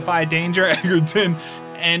Egerton. Roll Defy Danger, Egerton.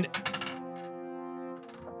 And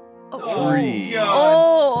Three.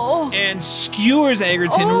 and skewers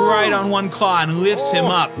Egerton right on one claw and lifts him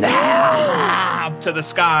up to the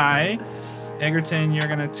sky. Egerton, you're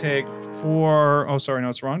gonna take 4. Oh, sorry, no,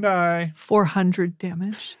 it's the wrong die. 400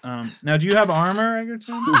 damage. Now, do you have armor,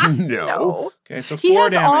 Egerton? No. Okay, so He 4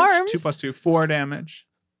 has damage. arms. 2 + 2, 4 damage.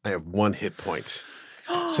 I have 1 hit point.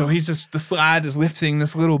 So the slad is lifting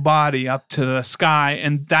this little body up to the sky,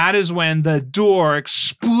 and that is when the door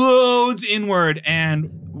explodes inward, and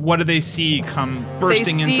what do they see come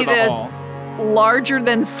bursting They see into the this hall? larger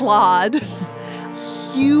than Slod,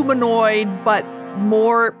 humanoid, but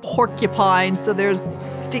more porcupine. So there's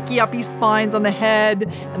sticky uppy spines on the head,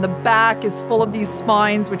 and the back is full of these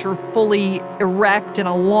spines, which are fully erect, and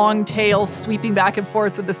a long tail sweeping back and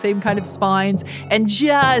forth with the same kind of spines, and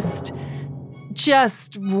just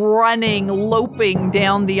running, loping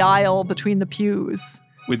down the aisle between the pews.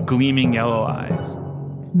 With gleaming yellow eyes.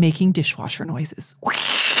 Making dishwasher noises.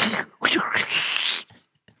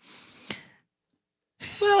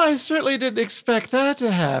 Well, I certainly didn't expect that to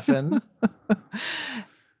happen.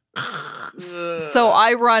 So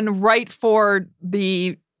I run right for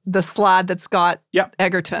the slad that's got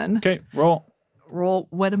Egerton. Okay, roll. Roll,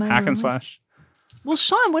 what am I Hack and rolling? slash. Well,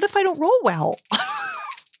 Sean, what if I don't roll well?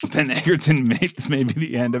 Then Egerton, this may be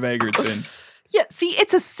the end of Egerton. Yeah, see,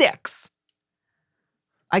 it's a 6.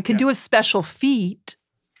 I could do a special feat.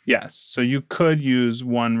 Yes, so you could use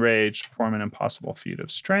 1 rage to perform an impossible feat of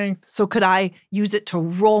strength. So could I use it to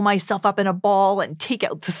roll myself up in a ball and take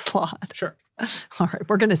out the slot? Sure. All right,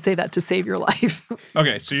 we're going to say that to save your life.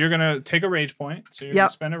 Okay, so you're going to take a rage point. So you're going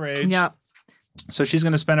to spend a rage. Yeah. So she's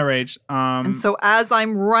going to spend a rage. And so as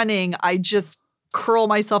I'm running, I just curl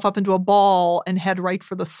myself up into a ball and head right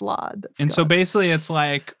for the slot. So basically it's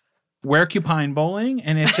like Werecupine bowling,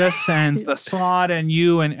 and it just sends the slod and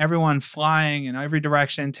you and everyone flying in every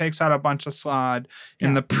direction, takes out a bunch of slod,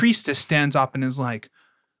 and the priestess stands up and is like,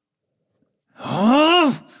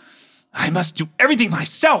 "Oh, I must do everything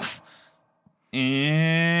myself."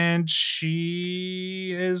 And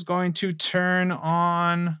she is going to turn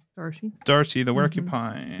on Darcy, the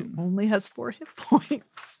Werecupine. Only has 4 hit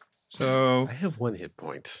points. So I have 1 hit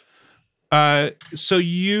point. So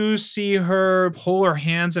you see her pull her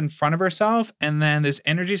hands in front of herself, and then this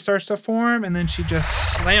energy starts to form, and then she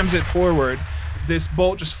just slams it forward. This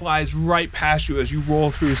bolt just flies right past you as you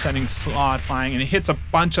roll through, sending slod flying, and it hits a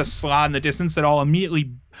bunch of slod in the distance that all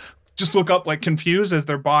immediately just look up like confused as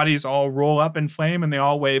their bodies all roll up in flame, and they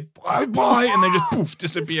all wave bye, and they just poof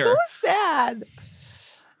disappear. So sad.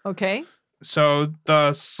 Okay. So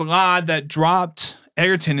the slod that dropped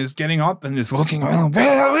Egerton is getting up and is looking around.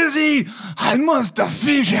 Where is he? I must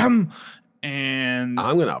defeat him. And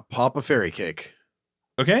I'm going to pop a fairy cake.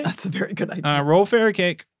 Okay. That's a very good idea. Roll fairy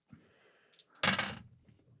cake.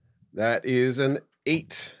 That is an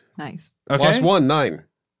 8. Nice. Okay. Plus 1, 9.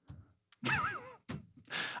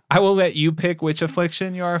 I will let you pick which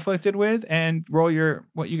affliction you are afflicted with and roll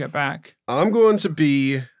what you get back. I'm going to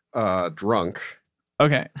be drunk.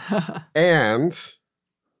 Okay. And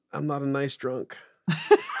I'm not a nice drunk.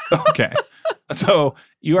 Okay. So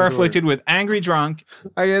you are afflicted with angry drunk.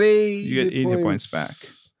 I get 8. You get 8 hit points back.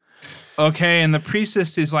 Okay, and the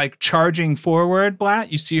priestess is like charging forward,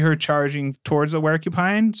 Blatt. You see her charging towards the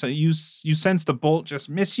Werecupine. So you sense the bolt just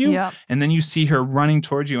miss you. Yeah. And then you see her running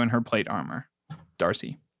towards you in her plate armor.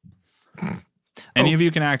 Darcy. Any of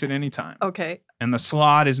you can act at any time. Okay. And the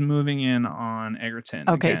slot is moving in on Egerton.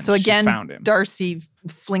 Okay, so she's again, found him. Darcy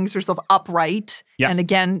flings herself upright and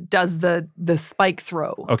again does the spike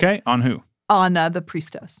throw. Okay, on who? On the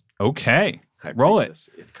priestess. Okay, roll Priestess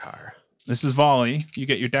it. Itkar. This is volley. You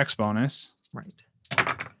get your dex bonus. Right.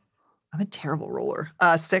 I'm a terrible roller.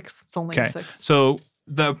 6. It's only a Okay, 6. so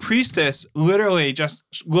the priestess literally just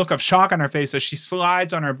look of shock on her face as she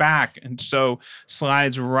slides on her back and so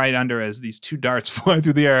slides right under as these 2 darts fly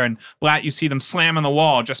through the air. And Blatt, you see them slam on the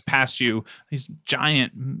wall just past you, these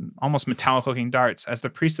giant, almost metallic looking darts, as the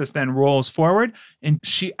priestess then rolls forward and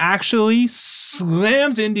she actually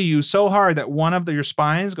slams into you so hard that one of your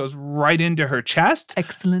spines goes right into her chest.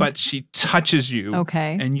 Excellent. But she touches you.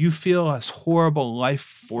 Okay. And you feel this horrible life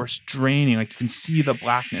force draining. Like you can see the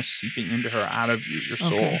blackness seeping into her out of you, your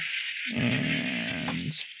soul. Okay.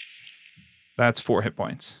 And that's 4 hit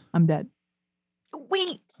points. I'm dead.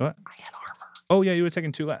 Wait. What? I had armor. Oh, yeah, you would have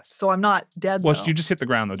taken 2 less. So I'm not dead, Well, though. you just hit the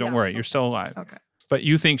ground, though. Don't worry. okay. You're still alive. Okay. But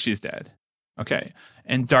you think she's dead. Okay.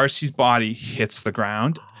 And Darcy's body hits the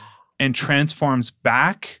ground and transforms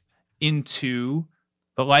back into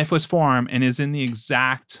the lifeless form and is in the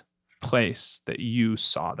exact place that you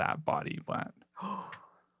saw that body, Blatt.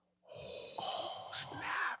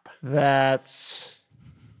 That's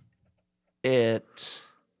it.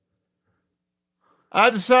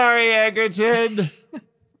 I'm sorry, Egerton.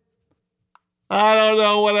 I don't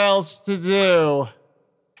know what else to do.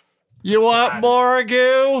 You want more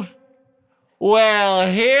goo?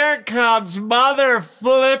 Well, here comes mother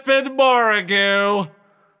flippin' Moragoo.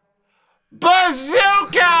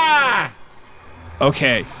 Bazooka!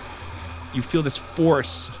 Okay. You feel this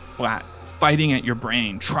force, Blatt, fighting at your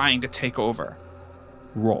brain, trying to take over.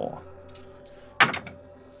 Roll.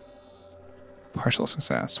 Partial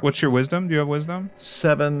success. What's your wisdom? Do you have wisdom?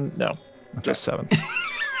 7. No, just 7.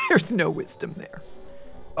 There's no wisdom there.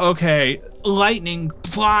 Okay, lightning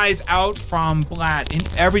flies out from Blatt in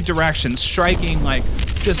every direction, striking like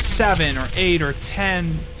just 7 or 8 or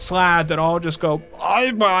 10 slab that all just go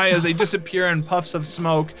bye as they disappear in puffs of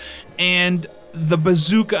smoke, and the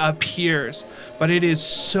bazooka appears. But it is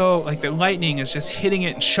so, like the lightning is just hitting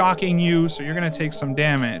it and shocking you, so you're gonna take some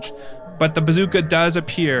damage. But the bazooka does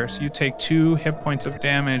appear, so you take 2 hit points of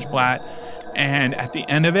damage, Blatt. And at the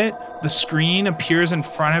end of it, the screen appears in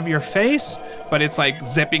front of your face, but it's like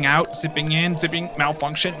zipping out, zipping in, zipping,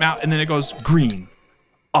 malfunction, and then it goes green.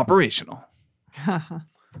 Operational.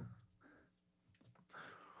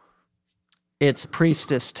 It's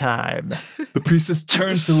priestess time. The priestess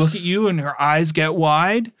turns to look at you and her eyes get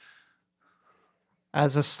wide.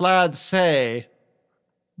 As a slad say,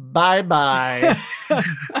 bye-bye.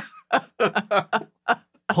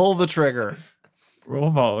 Pull the trigger. Roll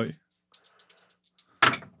volley.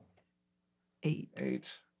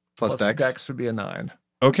 8. Plus dex. Dex would be a 9.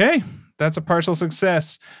 Okay, that's a partial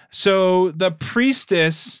success. So the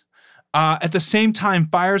priestess, at the same time,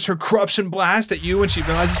 fires her corruption blast at you when she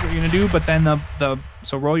realizes what you're gonna do. But then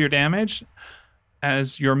so roll your damage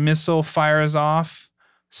as your missile fires off,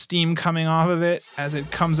 steam coming off of it as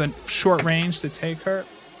it comes at short range to take her.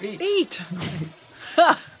 8. Nice.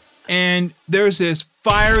 And there's this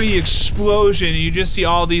fiery explosion, and you just see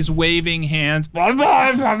all these waving hands, blah,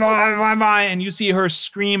 blah, blah, blah, blah, blah, and you see her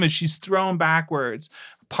scream as she's thrown backwards.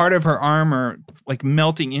 Part of her armor, like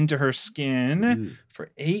melting into her skin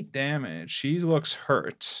for 8 damage. She looks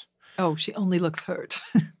hurt. Oh, she only looks hurt.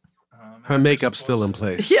 Her makeup's still in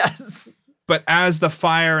place. Yes. But as the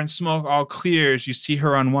fire and smoke all clears, you see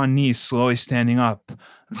her on one knee, slowly standing up.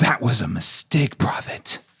 That was a mistake,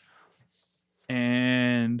 Prophet.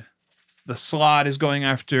 And the slot is going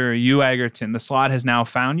after you, Egerton. The slot has now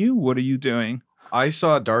found you. What are you doing? I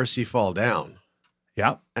saw Darcy fall down.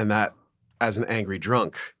 Yep. And that, as an angry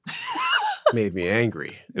drunk, made me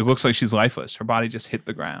angry. It looks like she's lifeless. Her body just hit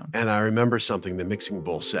the ground. And I remember something the mixing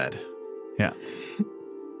bowl said. Yeah.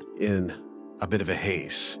 In a bit of a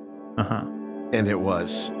haze. Uh-huh. And it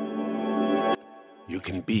was, you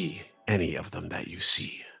can be any of them that you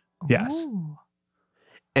see. Yes. Ooh.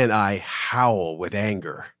 And I howl with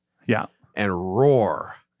anger. Yeah. And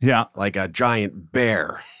roar. Yeah. Like a giant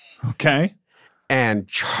bear. Okay. And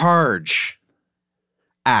charge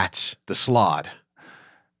at the slod.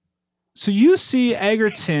 So you see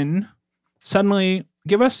Egerton suddenly,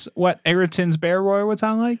 give us what Egerton's bear roar would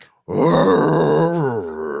sound like.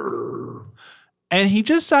 And he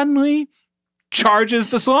just suddenly charges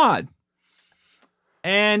the slod.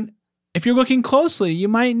 And if you're looking closely, you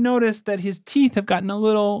might notice that his teeth have gotten a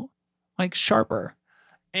little like sharper.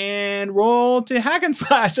 And roll to hack and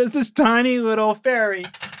slash as this tiny little fairy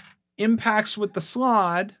impacts with the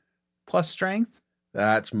slod plus strength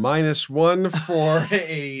That's -1 for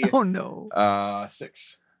a Oh no.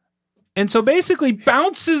 6. And so basically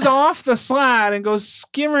bounces off the slide and goes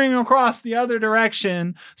skimming across the other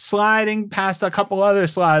direction, sliding past a couple other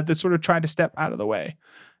slides that sort of tried to step out of the way.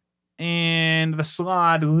 And the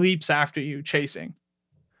slide leaps after you, chasing.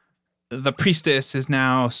 The priestess is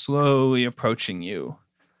now slowly approaching you.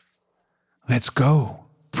 Let's go,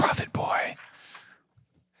 prophet boy.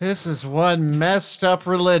 This is one messed up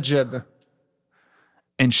religion.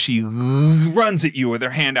 And she runs at you with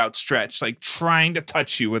her hand outstretched, like trying to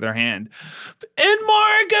touch you with her hand. In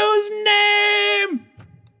Moragoo's name!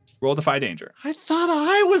 Roll Defy Danger. I thought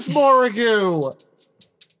I was Moragoo.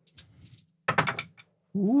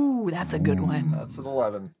 Ooh, that's a good one. That's an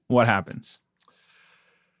 11. What happens?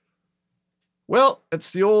 Well,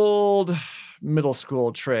 it's the old middle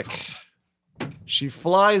school trick. She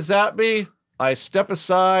flies at me, I step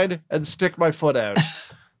aside and stick my foot out.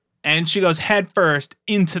 And she goes head first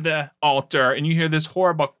into the altar, and you hear this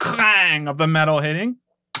horrible clang of the metal hitting.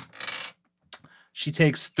 She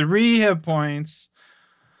takes 3 hit points,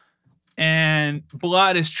 and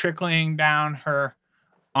blood is trickling down her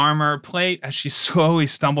armor plate as she slowly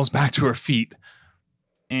stumbles back to her feet.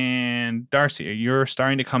 And Darcy, you're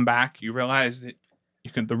starting to come back. You realize that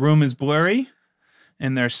the room is blurry,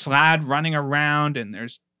 and there's Slad running around, and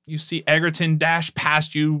you see Egerton dash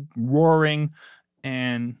past you, roaring,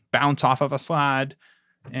 and bounce off of a slide.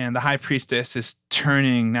 And the high priestess is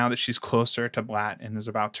turning now that she's closer to Blatt and is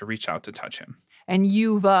about to reach out to touch him. And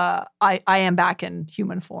you've, I am back in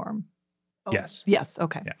human form. Oh, Yes. Yes.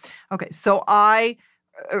 Okay. Yeah. Okay. So I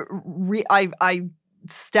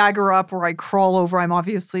stagger up or I crawl over. I'm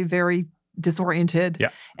obviously very disoriented. Yeah.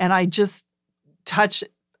 And I just touch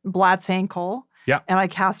Blatt's ankle. Yeah. And I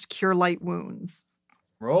cast Cure Light Wounds.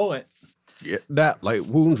 Roll it. Get that light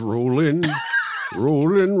wounds rolling.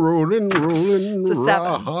 rolling. It's a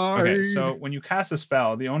 7. Okay, so when you cast a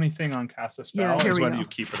spell, the only thing on cast a spell here is we whether go. you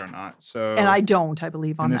keep it or not. So And I don't, I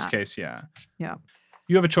believe, on in that. this case, yeah. Yeah.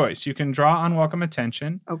 You have a choice. You can draw unwelcome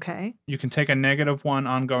attention. Okay. You can take a -1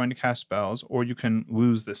 ongoing to cast spells, or you can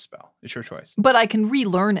lose this spell. It's your choice. But I can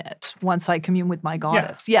relearn it once I commune with my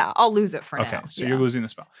goddess. Yeah, I'll lose it for now. Okay, so Yeah. you're losing the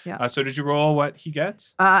spell. Yeah. So did you roll what he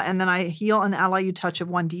gets? And then I heal an ally you touch of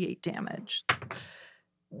 1d8 damage.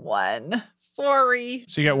 1. Sorry.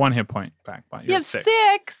 So you get 1 hit point back. But You you're have at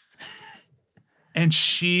 6. And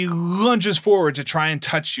she lunges forward to try and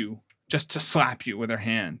touch you, just to slap you with her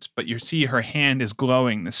hand. But you see her hand is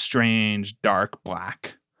glowing this strange dark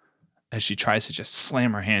black as she tries to just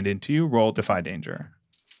slam her hand into you. Roll Defy Danger.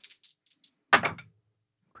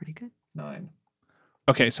 Pretty good. 9.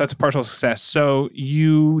 Okay, so that's a partial success. So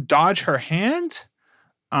you dodge her hand,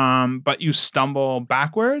 but you stumble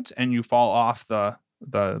backwards and you fall off the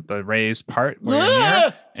raised part where you're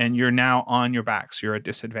near, and you're now on your back, so you're at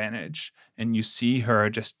disadvantage. And you see her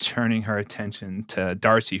just turning her attention to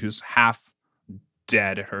Darcy, who's half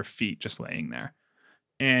dead at her feet, just laying there.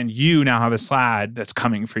 And you now have a slide that's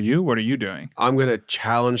coming for you. What are you doing? I'm going to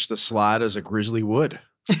challenge the slide as a grizzly would.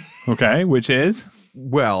 Okay, which is?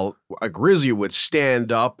 Well, a grizzly would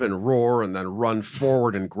stand up and roar and then run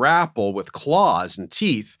forward and grapple with claws and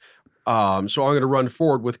teeth. So I'm going to run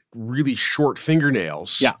forward with really short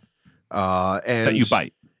fingernails. Yeah. And That you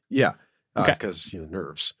bite. Yeah. Okay. Because,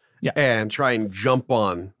 nerves. Yeah. And try and jump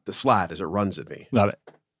on the slide as it runs at me. Love it.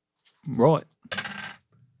 Roll it.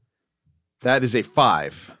 That is a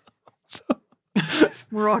 5.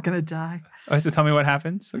 We're all going to die. Oh, so tell me what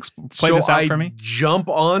happens. Play this out for me. Jump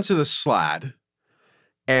onto the slide,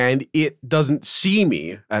 and it doesn't see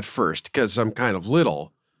me at first because I'm kind of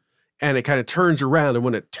little. And it kind of turns around, and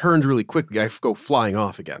when it turns really quickly, I go flying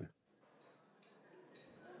off again.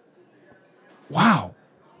 Wow.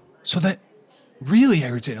 So that really,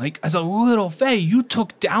 Egerton, like as a little Fae, you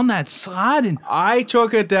took down that slide and I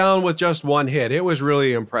took it down with just 1 hit. It was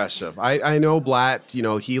really impressive. I know Blatt,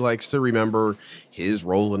 he likes to remember his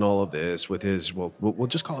role in all of this with his, we'll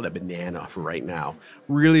just call it a banana for right now.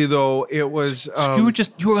 Really, though, it was... so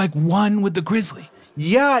you were like one with the grizzly.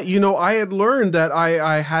 Yeah, I had learned that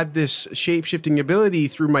I had this shape-shifting ability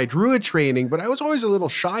through my druid training, but I was always a little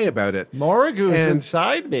shy about it. Moragoo's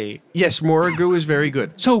inside me. Yes, Moragoo is very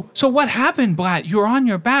good. So what happened, Blatt? You were on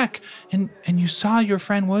your back and you saw your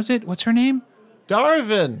friend, what's her name?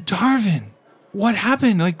 Darvin. What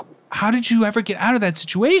happened? Like, how did you ever get out of that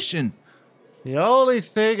situation? The only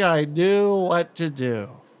thing I knew what to do.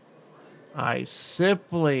 I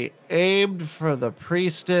simply aimed for the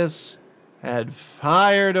priestess and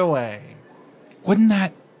fired away. Wouldn't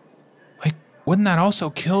that also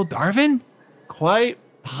kill Darvin? Quite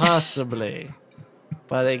possibly.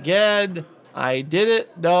 But again, I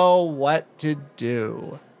didn't know what to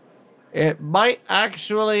do. It might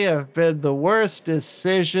actually have been the worst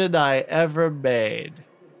decision I ever made.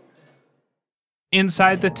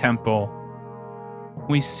 Inside the temple,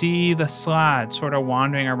 we see the Slad sort of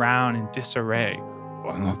wandering around in disarray.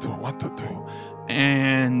 I'm not sure what to do.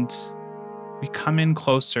 And we come in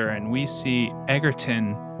closer and we see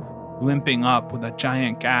Egerton limping up with a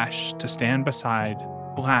giant gash to stand beside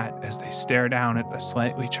Blatt as they stare down at the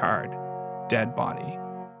slightly charred, dead body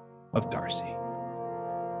of Darcy.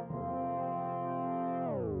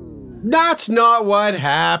 That's not what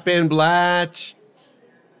happened, Blatt.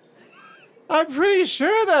 I'm pretty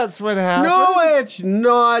sure that's what happened. No, it's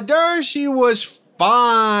not. Darcy was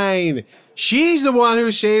fine. She's the one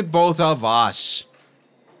who saved both of us.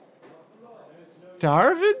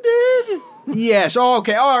 Darvin did? Yes,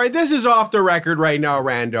 okay, all right, this is off the record right now,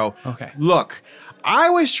 Rando. Okay. Look, I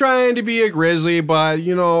was trying to be a grizzly, but,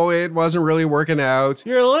 it wasn't really working out.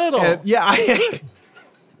 You're little.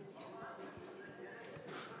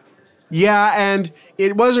 Yeah, and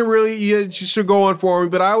it wasn't really just going for me,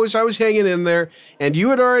 but I was hanging in there, and you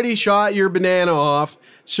had already shot your banana off,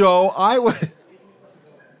 so I was...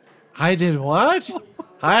 I did what?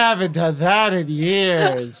 I haven't done that in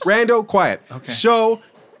years. Rando, quiet. Okay. So,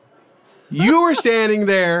 you were standing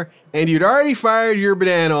there, and you'd already fired your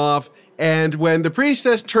banana off, and when the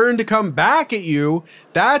priestess turned to come back at you,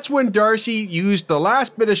 that's when Darcy used the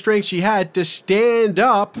last bit of strength she had to stand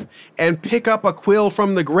up and pick up a quill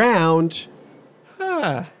from the ground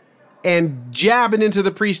and jab it into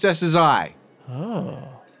the priestess's eye.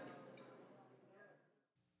 Oh.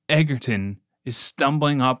 Egerton is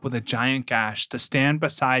stumbling up with a giant gash to stand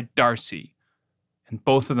beside Darcy, and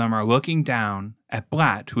both of them are looking down at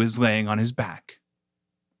Blatt, who is laying on his back,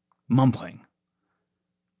 mumbling.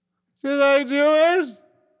 Did I do it?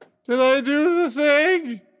 Did I do the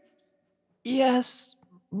thing? Yes,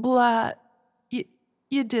 Blatt,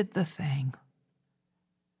 you did the thing.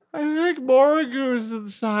 I think Moragoo's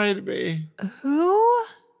inside me. Who?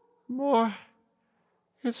 More.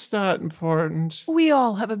 It's not important. We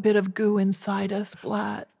all have a bit of goo inside us,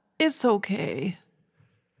 Blatt. It's okay.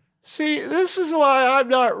 See, this is why I'm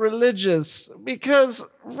not religious, because,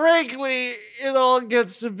 frankly, it all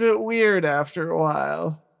gets a bit weird after a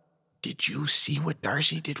while. Did you see what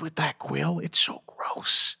Darcy did with that quill? It's so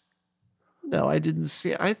gross. No, I didn't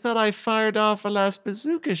see it. I thought I fired off a last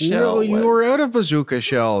bazooka shell. No, you were out of bazooka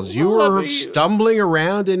shells. You were stumbling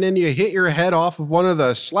around, and then you hit your head off of one of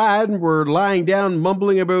the slad and were lying down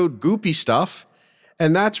mumbling about goopy stuff.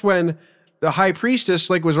 And that's when the high priestess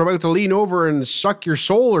was about to lean over and suck your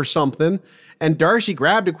soul or something, and Darcy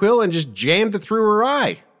grabbed a quill and just jammed it through her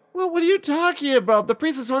eye. Well, what are you talking about? The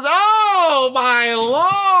priestess was... Oh, my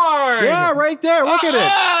lord! Yeah, right there. Look at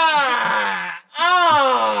it.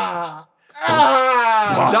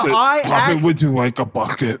 Prophet, would you like a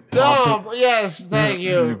bucket? No, yes, thank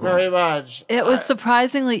you very much. It was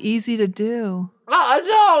surprisingly easy to do.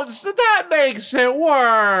 No, that makes it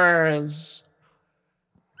worse.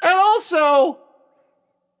 And also,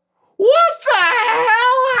 what the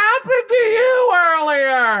hell happened to you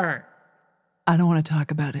earlier? I don't want to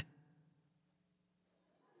talk about it.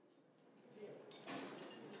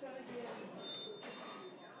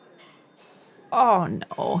 Oh,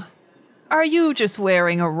 no. Are you just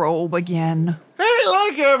wearing a robe again? Hey,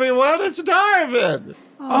 look, everyone, it's Darvin.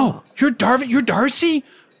 Oh, you're Darvin? You're Darcy?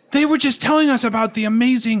 They were just telling us about the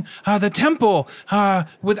amazing, the temple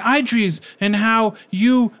with Idris and how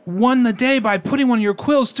you won the day by putting one of your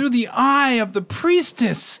quills through the eye of the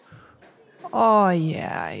priestess. Oh,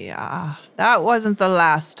 yeah. That wasn't the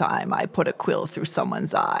last time I put a quill through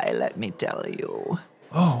someone's eye, let me tell you.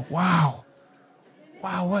 Oh, wow.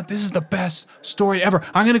 Wow, what? This is the best story ever.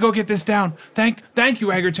 I'm going to go get this down. Thank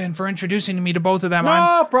you, Egerton, for introducing me to both of them.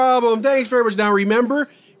 No problem. Thanks very much. Now, remember,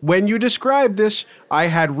 when you described this, I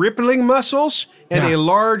had rippling muscles and a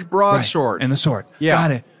large broadsword. And the sword.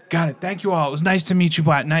 Yeah. Got it. Thank you all. It was nice to meet you,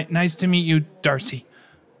 Blatt. Nice to meet you, Darcy.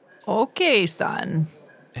 Okay, son.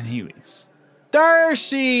 And he leaves.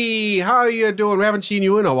 Darcy, how you doing? We haven't seen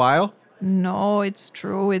you in a while. No, it's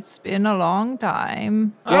true. It's been a long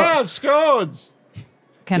time. I have scones.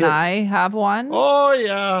 Can I have one? Oh,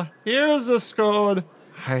 yeah. Here's a scone.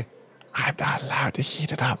 I'm not allowed to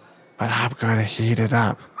heat it up, but I'm going to heat it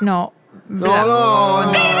up. No. No.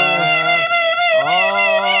 Oh,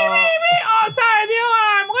 sorry, the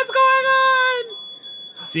alarm. What's going on?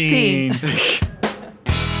 Scene.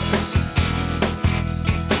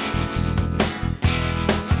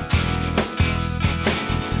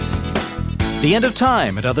 The End of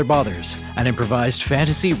Time and Other Bothers, an improvised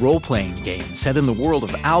fantasy role-playing game set in the world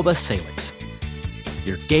of Alba Salix.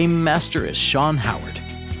 your game master is Sean Howard,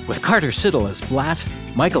 with Carter Siddle as Blatt,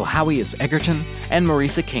 Michael Howie as Egerton, and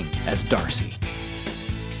Marisa King as Darcy.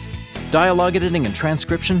 Dialogue editing and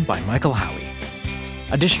transcription by Michael Howie.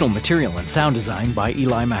 Additional material and sound design by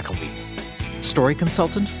Eli McElvey. Story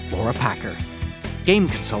consultant, Laura Packer. Game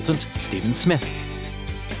consultant, Stephen Smith.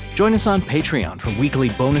 Join us on Patreon for weekly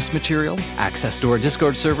bonus material, access to our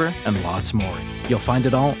Discord server, and lots more. You'll find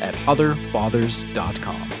it all at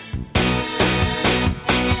otherbothers.com.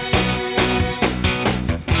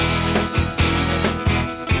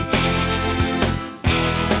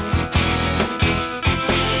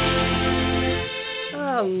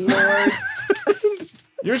 Oh, Lord.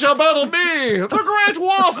 You shall battle me, the Great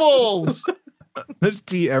Waffles! There's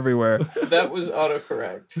tea everywhere. That was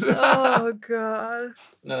autocorrect. Oh, God.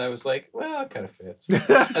 No, I was like, well, it kind of fits.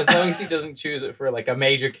 As long as he doesn't choose it for like a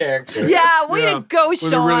major character. Yeah, way to go, Sean.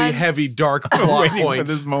 With a really heavy, dark plot Waiting point.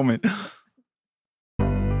 for this moment.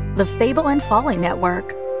 The Fable and Folly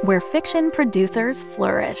Network, where fiction producers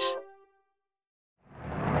flourish.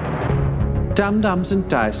 Dum-Dums and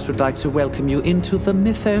Dice would like to welcome you into the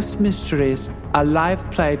Mythos Mysteries, a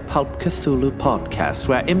live-play Pulp Cthulhu podcast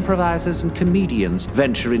where improvisers and comedians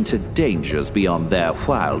venture into dangers beyond their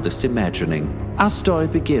wildest imagining. Our story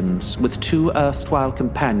begins with two erstwhile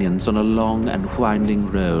companions on a long and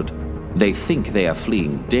winding road. They think they are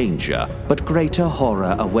fleeing danger, but greater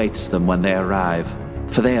horror awaits them when they arrive.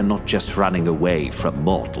 For they are not just running away from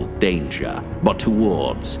mortal danger, but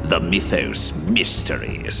towards the Mythos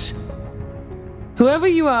Mysteries. Whoever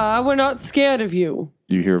you are, we're not scared of you.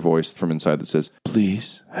 You hear a voice from inside that says,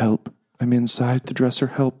 "Please, help. I'm inside the dresser.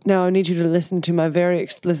 Help." Now I need you to listen to my very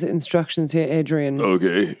explicit instructions here, Adrian.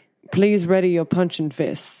 Okay. Please ready your punching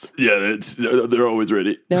fists. Yeah, they're always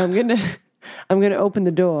ready. Now I'm gonna open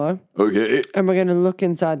the door. Okay. And we're gonna look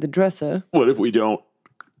inside the dresser. What if we don't?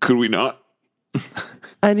 Could we not?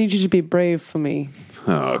 I need you to be brave for me.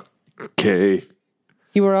 Okay.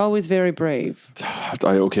 You were always very brave.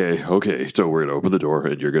 Okay. So we're gonna open the door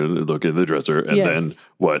and you're gonna look in the dresser and then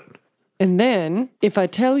what? And then, if I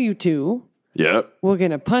tell you to, we're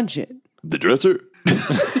gonna punch it. The dresser?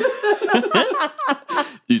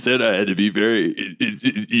 You said I had to be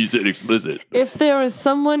you said explicit. If there is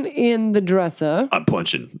someone in the dresser, I'm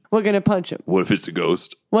punching. We're gonna punch him. What if it's a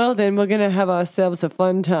ghost? Well, then we're gonna have ourselves a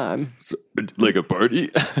fun time. So, like a party?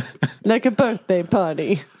 Like a birthday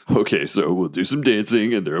party. Okay, so we'll do some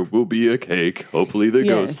dancing and there will be a cake. Hopefully the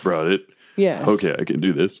ghost brought it. Yes. Okay, I can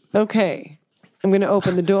do this. Okay. I'm gonna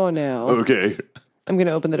open the door now. Okay. I'm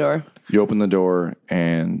gonna open the door. You open the door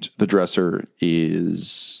and the dresser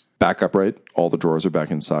is back upright. All the drawers are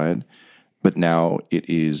back inside. But now it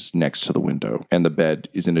is next to the window. And the bed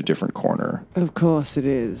is in a different corner. Of course it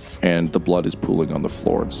is. And the blood is pooling on the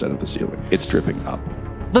floor instead of the ceiling. It's dripping up.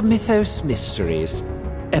 The Mythos Mysteries.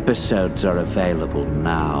 Episodes are available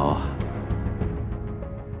now.